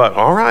sell that boat.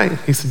 All right.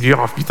 He said, you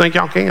think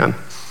y'all can?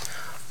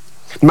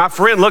 My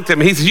friend looked at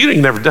me. He said, you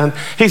ain't never done.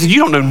 He said, you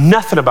don't know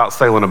nothing about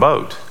sailing a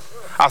boat.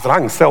 I said, I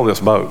can sell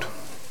this boat.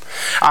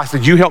 I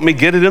said, you help me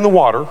get it in the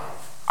water.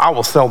 I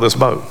will sell this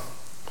boat.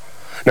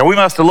 Now, we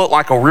must have looked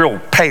like a real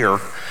pair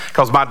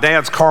because my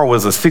dad's car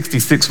was a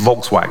 66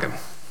 Volkswagen.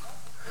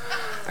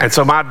 And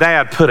so my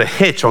dad put a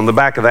hitch on the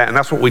back of that, and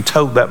that's what we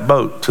towed that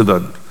boat to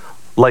the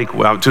lake,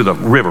 to the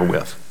river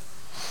with.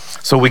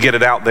 So we get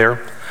it out there.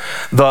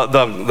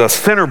 The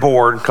center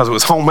board, because it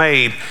was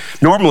homemade,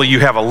 normally you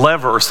have a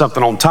lever or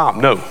something on top.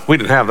 No, we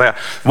didn't have that.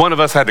 One of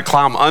us had to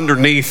climb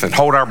underneath and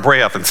hold our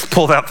breath and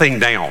pull that thing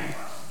down.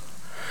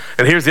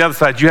 And here's the other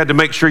side. You had to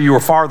make sure you were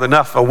far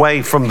enough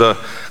away from the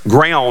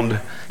ground.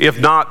 If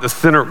not, the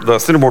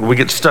center board would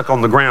get stuck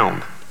on the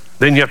ground.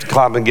 Then you have to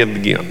climb and get it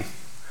again.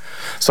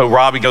 So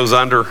Robbie goes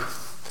under.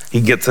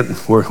 He gets it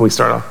where we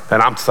start off,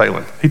 and I'm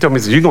sailing. He told me,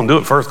 he said, you're going to do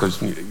it first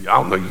because I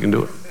don't know you can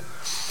do it.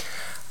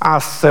 I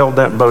sailed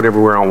that boat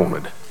everywhere I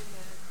wanted.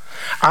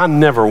 I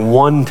never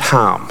one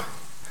time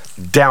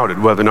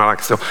doubted whether or not I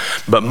could sail.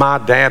 But my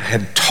dad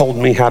had told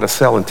me how to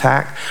sail and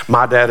tack.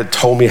 My dad had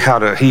told me how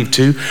to heave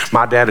to.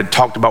 My dad had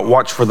talked about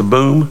watch for the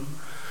boom.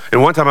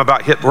 And one time I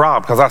about hit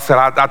Rob because I said,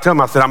 I tell him,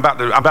 I said, I'm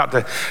about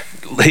to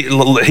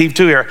heave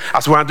to here. I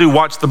said, when I do,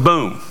 watch the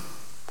boom.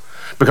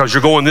 Because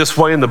you're going this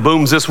way and the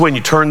boom's this way and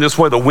you turn this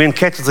way, the wind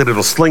catches it,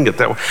 it'll sling it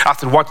that way. I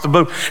said, watch the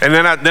boom. And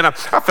then I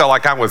felt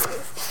like I was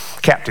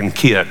Captain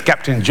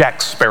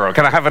Jack Sparrow.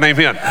 Can I have an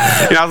amen?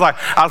 I was like,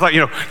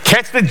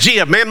 catch the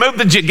jib, man, move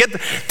the jib,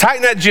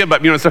 tighten that jib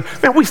up. So,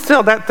 man, we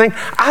sailed that thing.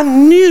 I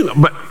knew,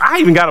 but I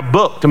even got a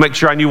book to make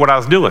sure I knew what I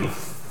was doing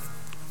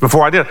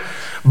before I did it.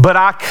 But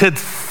I could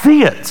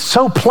see it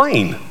so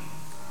plain.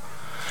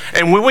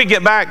 And when we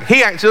get back,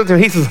 he actually looked at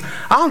me, he says,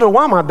 I don't know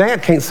why my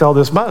dad can't sail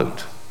this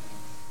boat.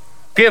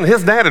 Again,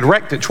 his dad had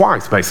wrecked it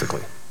twice,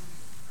 basically.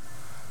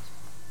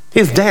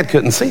 His dad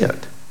couldn't see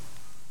it.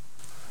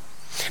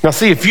 Now,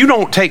 see, if you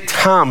don't take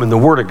time in the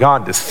Word of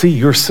God to see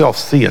yourself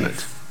seeing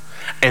it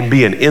and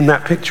being in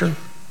that picture,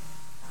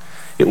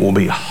 it will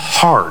be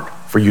hard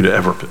for you to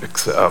ever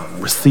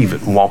receive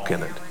it and walk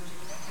in it.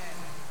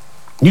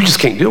 You just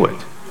can't do it.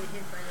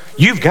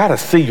 You've got to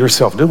see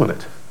yourself doing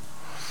it.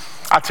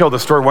 I tell the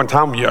story one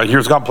time,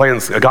 years ago,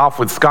 playing golf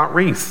with Scott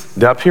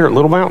Reese up here at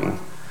Little Mountain.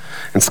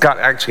 And Scott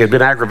actually had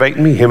been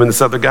aggravating me, him and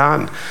this other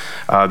guy.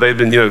 And they'd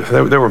been,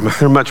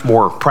 they're much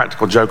more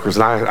practical jokers,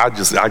 and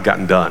I'd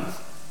gotten done.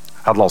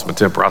 I'd lost my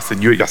temper. I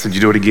said, you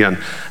do it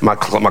again. My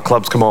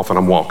clubs come off and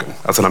I'm walking.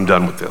 I said, I'm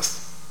done with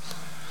this.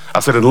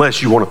 I said,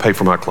 unless you want to pay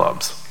for my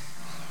clubs.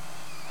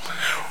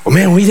 Well,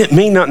 man, we didn't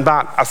mean nothing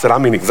by it. I said, I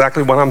mean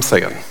exactly what I'm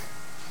saying.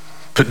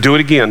 Do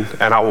it again,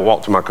 and I will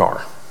walk to my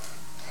car.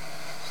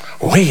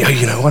 Well,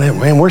 you know what,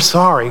 man, we're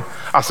sorry.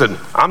 I said,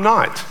 I'm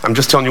not. I'm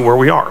just telling you where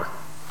we are.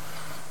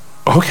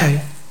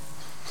 Okay.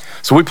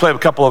 So we played a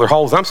couple other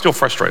holes. I'm still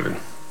frustrated.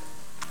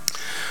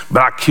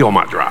 But I kill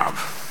my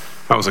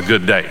drive. That was a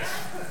good day.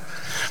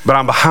 But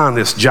I'm behind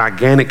this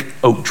gigantic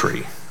oak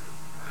tree.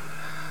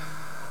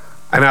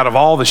 And out of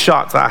all the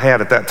shots I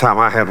had at that time,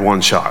 I had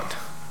one shot.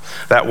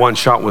 That one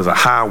shot was a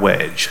high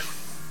wedge.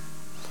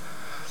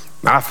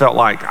 I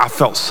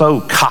felt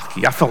so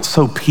cocky. I felt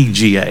so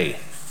PGA.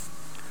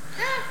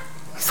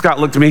 Scott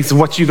looked at me, he said,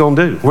 what you gonna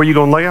do? Where you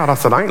gonna lay out? I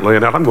said, I ain't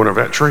laying out, I'm going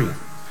over that tree.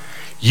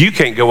 You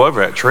can't go over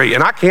that tree,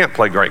 and I can't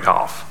play great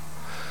golf.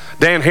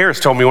 Dan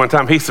Harris told me one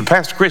time, he said,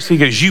 Pastor Chris, he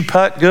goes, you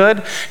putt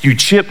good, you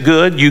chip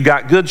good, you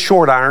got good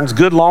short irons,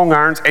 good long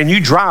irons, and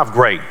you drive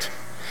great.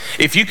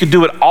 If you could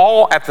do it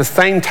all at the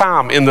same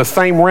time in the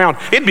same round,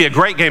 it'd be a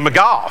great game of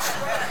golf.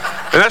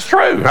 And that's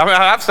true.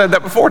 I've said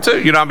that before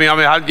too.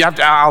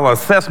 I'll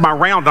assess my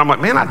round, and I'm like,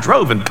 man, I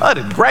drove and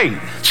putted great.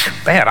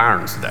 Bad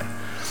irons today.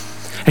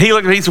 And he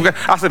looked at me,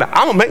 I said,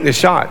 I'm gonna make this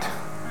shot.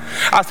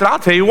 I said, I'll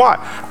tell you what,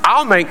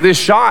 I'll make this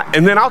shot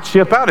and then I'll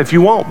chip out if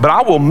you want, but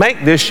I will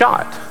make this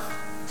shot.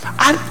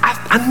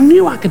 I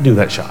knew I could do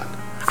that shot.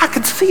 I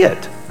could see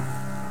it.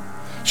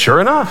 Sure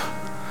enough,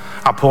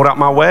 I pulled out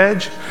my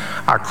wedge.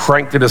 I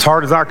cranked it as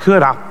hard as I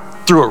could. I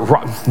threw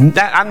it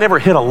I never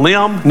hit a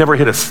limb, never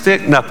hit a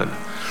stick, nothing.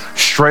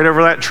 Straight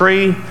over that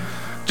tree,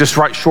 just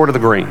right short of the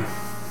green.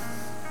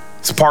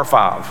 It's a par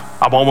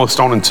 5. I'm almost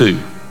on in 2.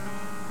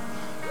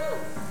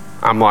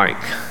 I'm like,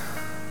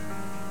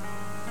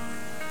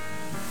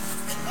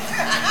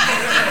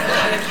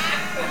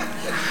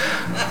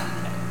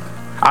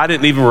 I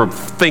didn't even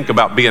think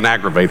about being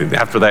aggravated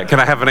after that. Can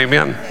I have an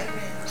amen?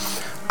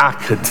 I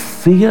could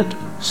see it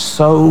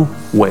so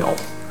well,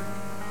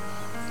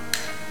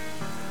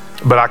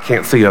 but I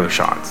can't see other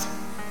shots.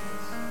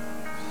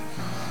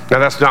 Now,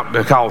 that's not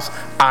because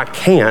I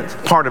can't.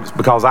 Part of it's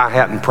because I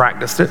hadn't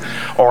practiced it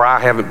or I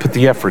haven't put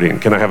the effort in.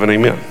 Can I have an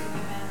amen?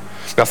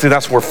 Now, see,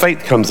 that's where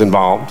faith comes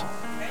involved.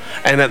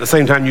 And at the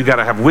same time, you got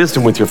to have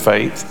wisdom with your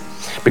faith,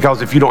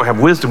 because if you don't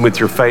have wisdom with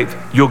your faith,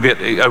 you'll get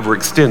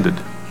overextended.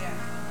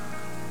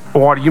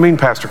 Well, what do you mean,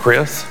 Pastor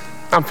Chris?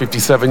 I'm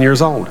 57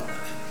 years old.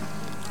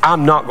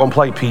 I'm not going to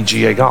play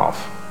PGA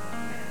golf.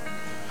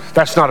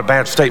 That's not a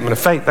bad statement of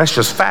faith. That's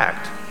just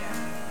fact.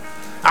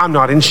 I'm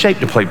not in shape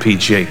to play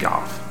PGA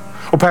golf.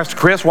 Well, Pastor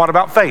Chris, what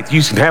about faith?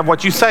 You can have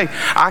what you say.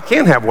 I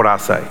can have what I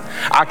say.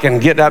 I can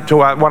get up to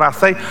what I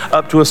say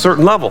up to a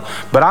certain level,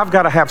 but I've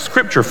got to have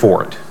scripture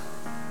for it.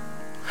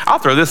 I'll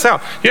throw this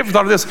out. You ever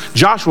thought of this?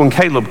 Joshua and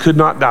Caleb could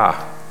not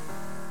die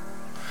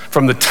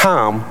from the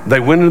time they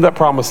went into that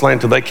promised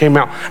land till they came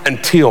out,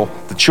 until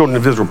the children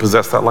of Israel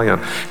possessed that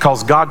land.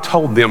 Because God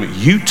told them,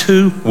 you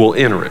too will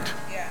enter it.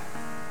 Yeah.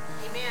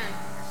 Amen.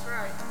 That's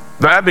right.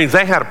 That means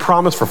they had a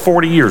promise for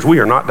 40 years. We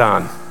are not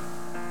dying.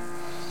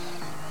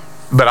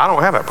 But I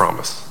don't have that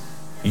promise.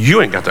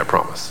 You ain't got that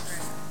promise.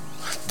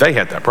 They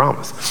had that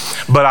promise.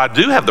 But I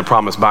do have the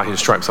promise, by his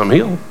stripes I'm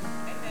healed.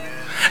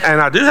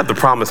 And I do have the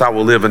promise, I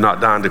will live and not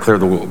die and declare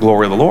the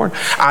glory of the Lord.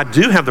 I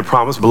do have the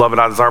promise, beloved,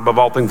 I desire above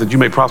all things that you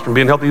may prosper and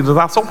be in health, even as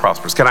thy soul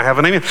prospers. Can I have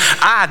an amen?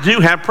 I do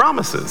have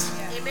promises.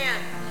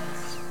 Amen.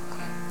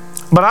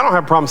 But I don't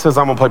have promises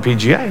I'm going to play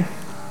PGA.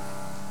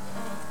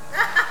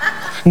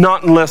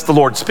 Not unless the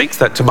Lord speaks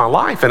that to my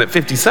life. And at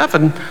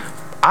 57,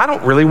 I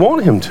don't really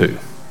want him to.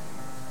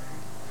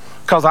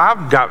 Because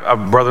I've got a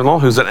brother-in-law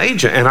who's an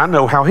agent, and I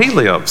know how he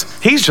lives.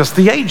 He's just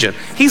the agent.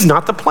 He's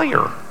not the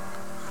player.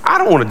 I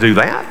don't want to do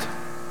that.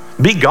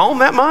 Be gone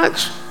that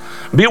much?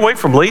 Be away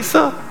from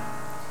Lisa,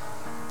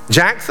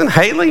 Jackson,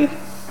 Haley?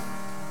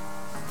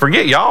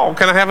 Forget y'all.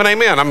 Can I have an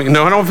amen? I mean,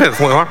 no offense,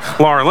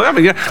 Laura and Luke. I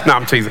mean, no,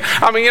 I'm teasing.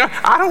 I mean,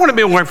 I don't want to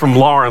be away from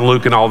Laura and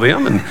Luke and all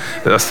them,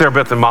 and Sarah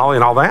Beth and Molly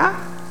and all that.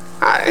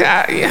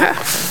 Yeah.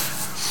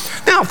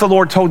 Now, if the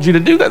Lord told you to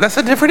do that, that's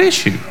a different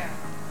issue.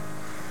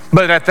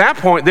 But at that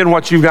point, then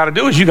what you've got to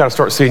do is you got to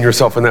start seeing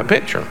yourself in that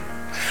picture.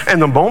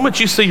 And the moment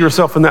you see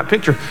yourself in that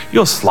picture,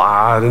 you'll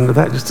slide into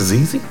that just as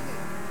easy.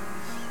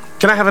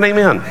 Can I have an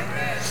amen?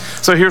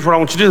 So here's what I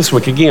want you to do this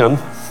week again.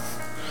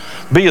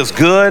 Be as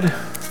good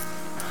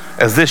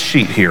as this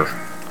sheet here.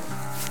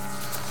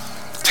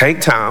 Take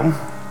time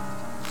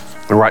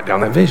and write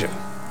down that vision.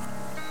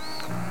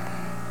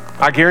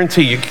 I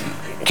guarantee you,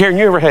 Karen,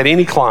 you ever had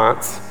any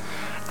clients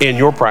in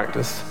your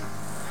practice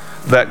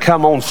that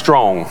come on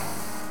strong,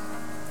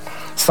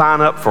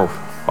 sign up for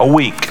a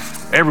week,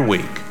 every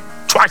week,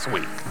 twice a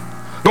week,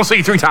 gonna see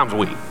you 3 times a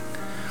week,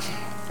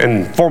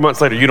 and 4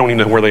 months later you don't even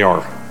know where they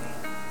are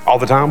all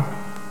the time?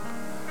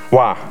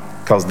 Why?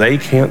 Because they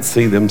can't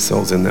see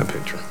themselves in that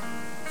picture.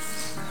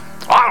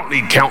 I don't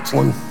need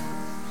counseling.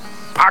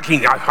 I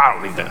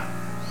don't need that.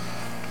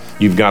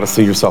 You've got to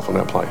see yourself in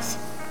that place.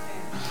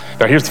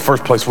 Now here's the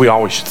first place we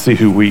always should see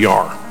who we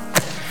are.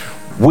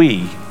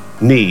 We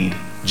need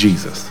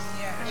Jesus.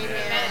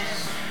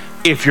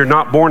 If you're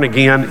not born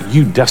again,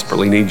 you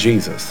desperately need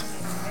Jesus.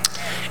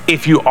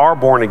 If you are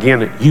born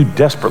again, you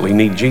desperately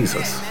need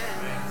Jesus.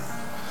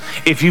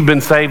 If you've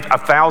been saved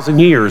 1,000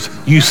 years,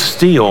 you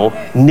still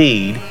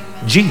need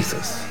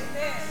Jesus.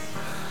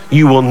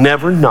 You will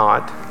never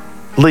not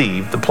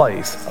leave the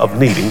place of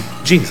needing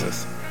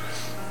Jesus.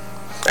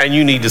 And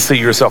you need to see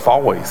yourself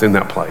always in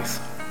that place.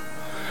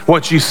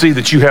 Once you see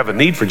that you have a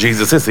need for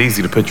Jesus, it's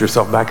easy to put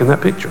yourself back in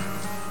that picture.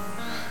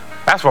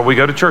 That's why we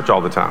go to church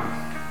all the time.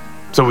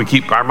 So we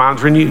keep our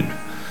minds renewed.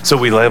 So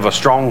we live a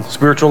strong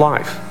spiritual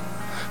life.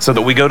 So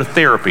that we go to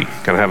therapy.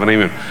 Can I have an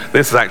amen?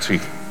 This is actually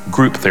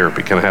group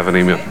therapy. Can I have an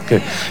amen? Okay.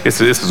 This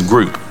is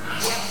group.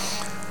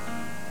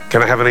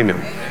 Can I have an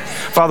amen?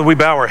 Father, we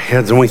bow our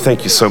heads and we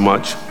thank you so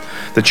much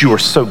that you are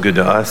so good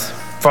to us.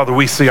 Father,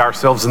 we see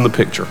ourselves in the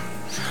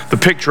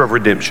picture of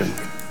redemption.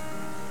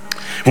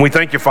 And we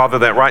thank you, Father,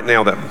 that right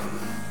now that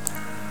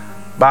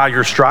by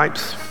your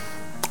stripes,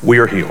 we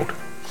are healed.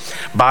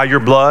 By your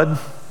blood,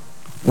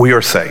 we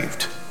are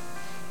saved.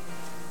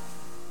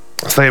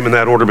 I say them in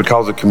that order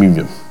because of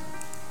communion.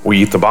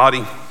 We eat the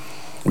body,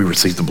 we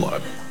receive the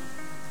blood.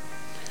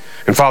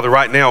 And Father,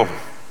 right now,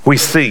 we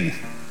see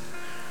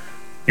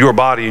your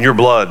body and your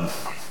blood,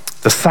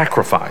 the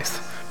sacrifice,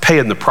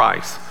 paying the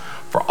price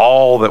for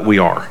all that we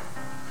are,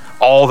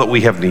 all that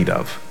we have need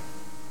of,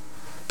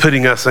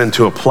 putting us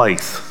into a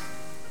place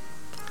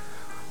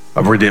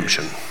of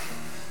redemption.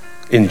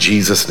 In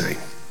Jesus' name.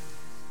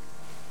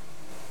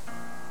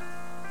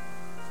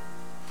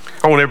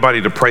 I want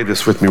everybody to pray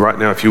this with me right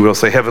now, if you will.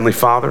 Say, Heavenly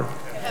Father,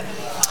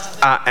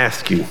 I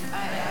ask you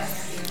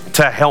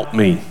to help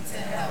me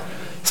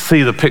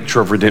see the picture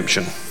of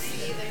redemption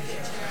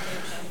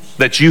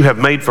that you have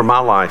made for my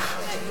life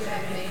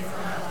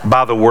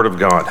by the Word of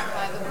God.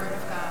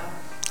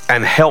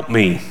 And help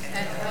me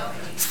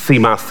see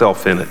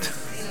myself in it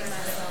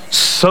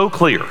so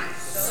clear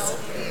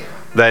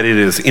that it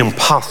is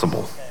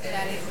impossible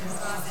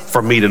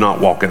for me to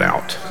not walk it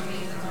out.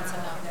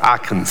 I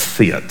can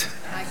see it.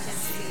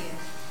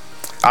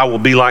 I will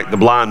be like the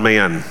blind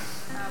man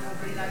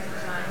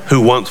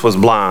who once was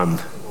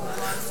blind,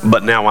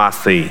 but now I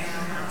see.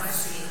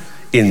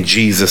 In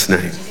Jesus'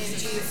 name.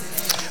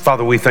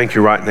 Father, we thank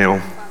you right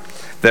now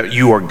that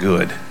you are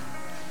good.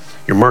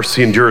 Your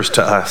mercy endures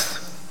to us.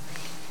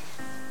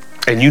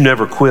 And you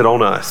never quit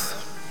on us.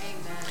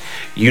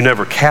 You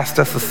never cast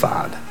us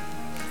aside.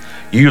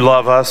 You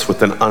love us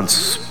with an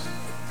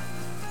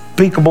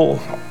unspeakable,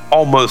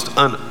 almost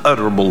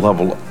unutterable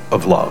level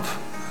of love.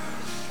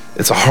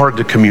 It's hard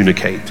to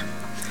communicate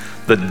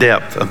the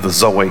depth of the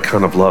Zoe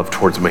kind of love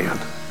towards man.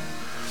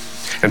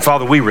 And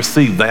Father, we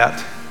receive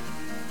that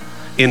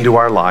into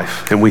our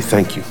life, and we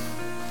thank you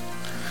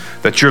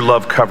that your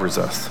love covers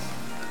us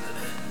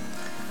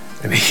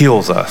and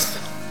heals us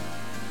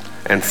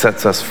and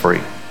sets us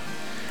free.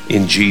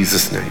 In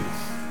Jesus' name.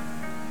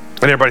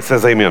 And everybody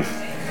says amen.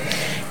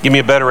 Give me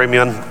a better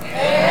amen.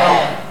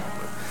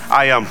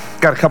 I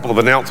got a couple of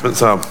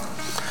announcements,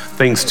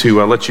 things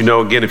to let you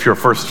know. Again, if you're a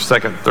first,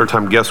 second, third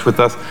time guest with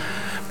us,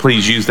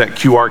 please use that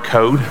QR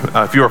code.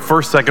 If you're a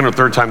first, second, or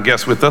third time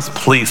guest with us,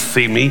 please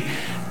see me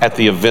at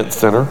the event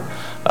center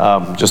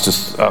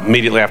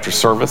immediately after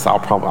service. I'll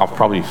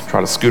probably try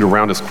to scoot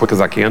around as quick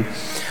as I can.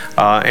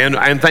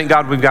 And thank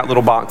God we've got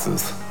little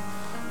boxes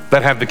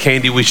that have the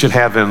candy we should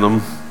have in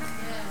them,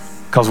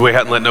 because we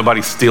hadn't let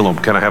nobody steal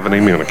them. Can I have an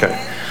amen?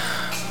 Okay.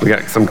 We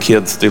got some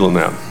kids stealing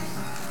that.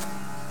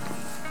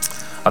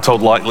 I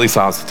told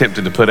Lisa I was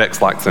tempted to put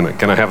X-Lax in it.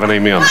 Can I have an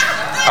amen?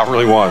 I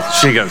really was.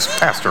 She goes,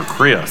 Pastor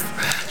Chris.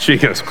 She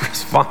goes,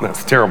 Chris Vaughn,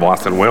 that's terrible. I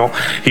said, well,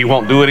 he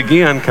won't do it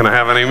again. Can I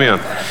have an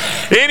amen?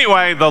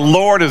 Anyway, the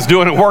Lord is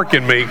doing a work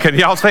in me. Can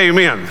y'all say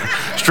amen?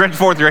 Stretch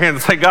forth your hands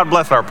and say, God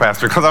bless our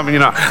pastor. Because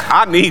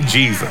I need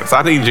Jesus.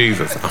 I need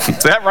Jesus.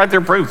 That right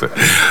there proves it.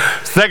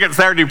 Second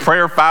Saturday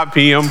prayer, 5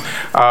 p.m.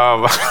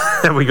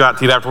 And we got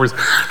to eat afterwards.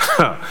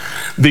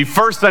 The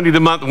first Sunday of the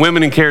month,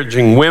 Women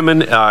Encouraging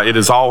Women. It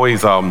is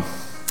always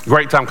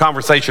great time,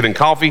 conversation and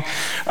coffee.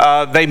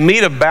 They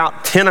meet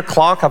about 10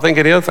 o'clock, I think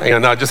it is,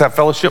 and just have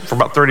fellowship for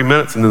about 30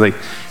 minutes, and then they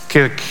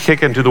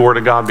kick into the Word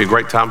of God. It'll be a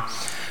great time.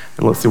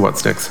 And let's see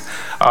what's next.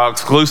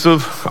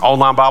 Exclusive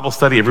online Bible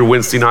study every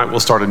Wednesday night. We'll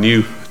start a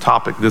new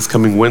topic this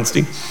coming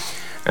Wednesday.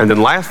 And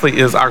then lastly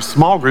is our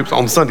small groups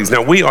on Sundays.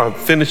 Now, we are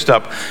finished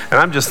up, and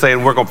I'm just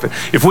saying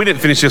if we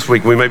didn't finish this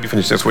week, we may be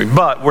finished this week,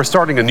 but we're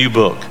starting a new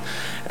book.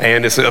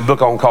 And it's a book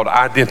called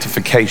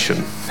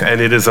Identification.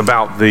 And it is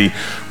about the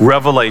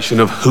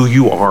revelation of who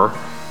you are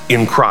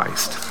in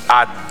Christ.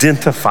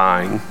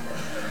 Identifying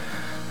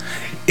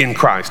in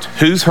Christ.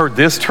 Who's heard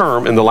this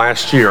term in the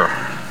last year?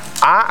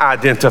 I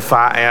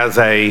identify as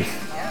the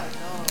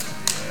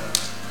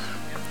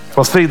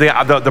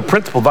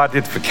principle of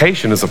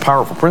identification is a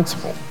powerful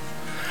principle.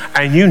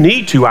 And you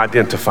need to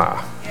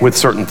identify with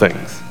certain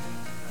things.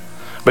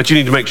 But you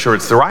need to make sure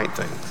it's the right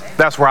things.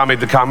 That's where I made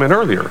the comment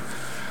earlier.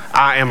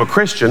 I am a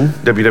Christian,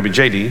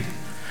 WWJD,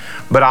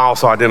 but I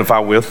also identify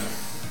with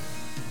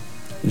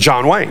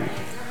John Wayne,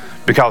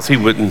 because he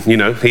wouldn't,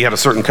 he had a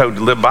certain code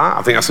to live by.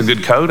 I think that's a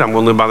good code. I'm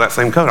going to live by that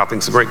same code. I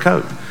think it's a great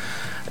code.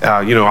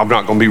 I'm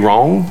not going to be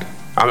wronged.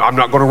 I'm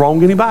not going to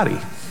wrong anybody.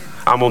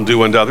 I'm going to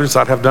do unto others as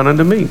I'd have done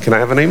unto me. Can I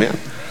have an amen?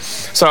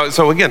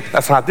 So again,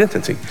 that's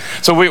identity.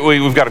 So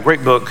we've got a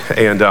great book,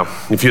 and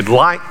if you'd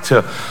like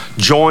to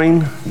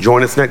join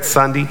us next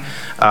Sunday.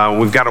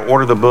 We've got to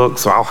order the book,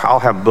 so I'll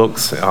have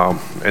books,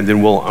 and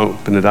then we'll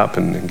open it up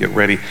and get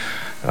ready.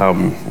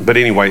 But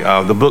anyway,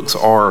 the books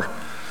are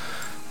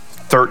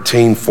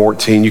 $13,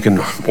 $14. You can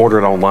order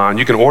it online.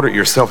 You can order it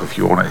yourself if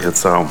you want it.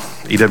 It's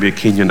E.W.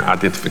 Kenyon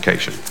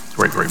Identification.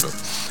 Great book.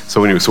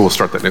 So anyway, we'll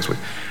start that next week.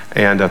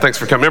 And thanks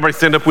for coming. Everybody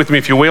stand up with me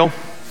if you will.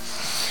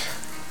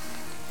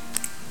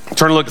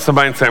 Turn and look at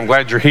somebody and say, I'm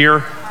glad you're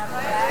here.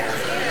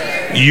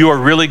 You are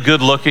really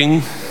good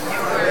looking.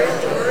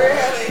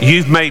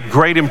 You've made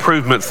great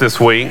improvements this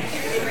week.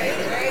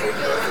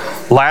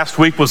 Last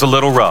week was a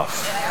little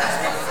rough,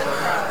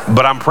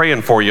 but I'm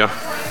praying for you.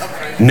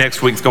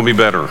 Next week's going to be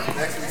better.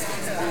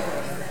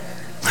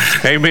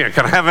 Amen.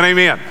 Can I have an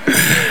amen?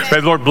 May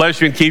the Lord bless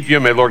you and keep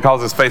you. May the Lord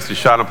cause his face to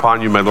shine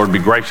upon you. May the Lord be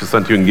gracious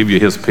unto you and give you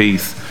his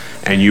peace.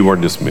 And you are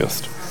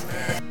dismissed.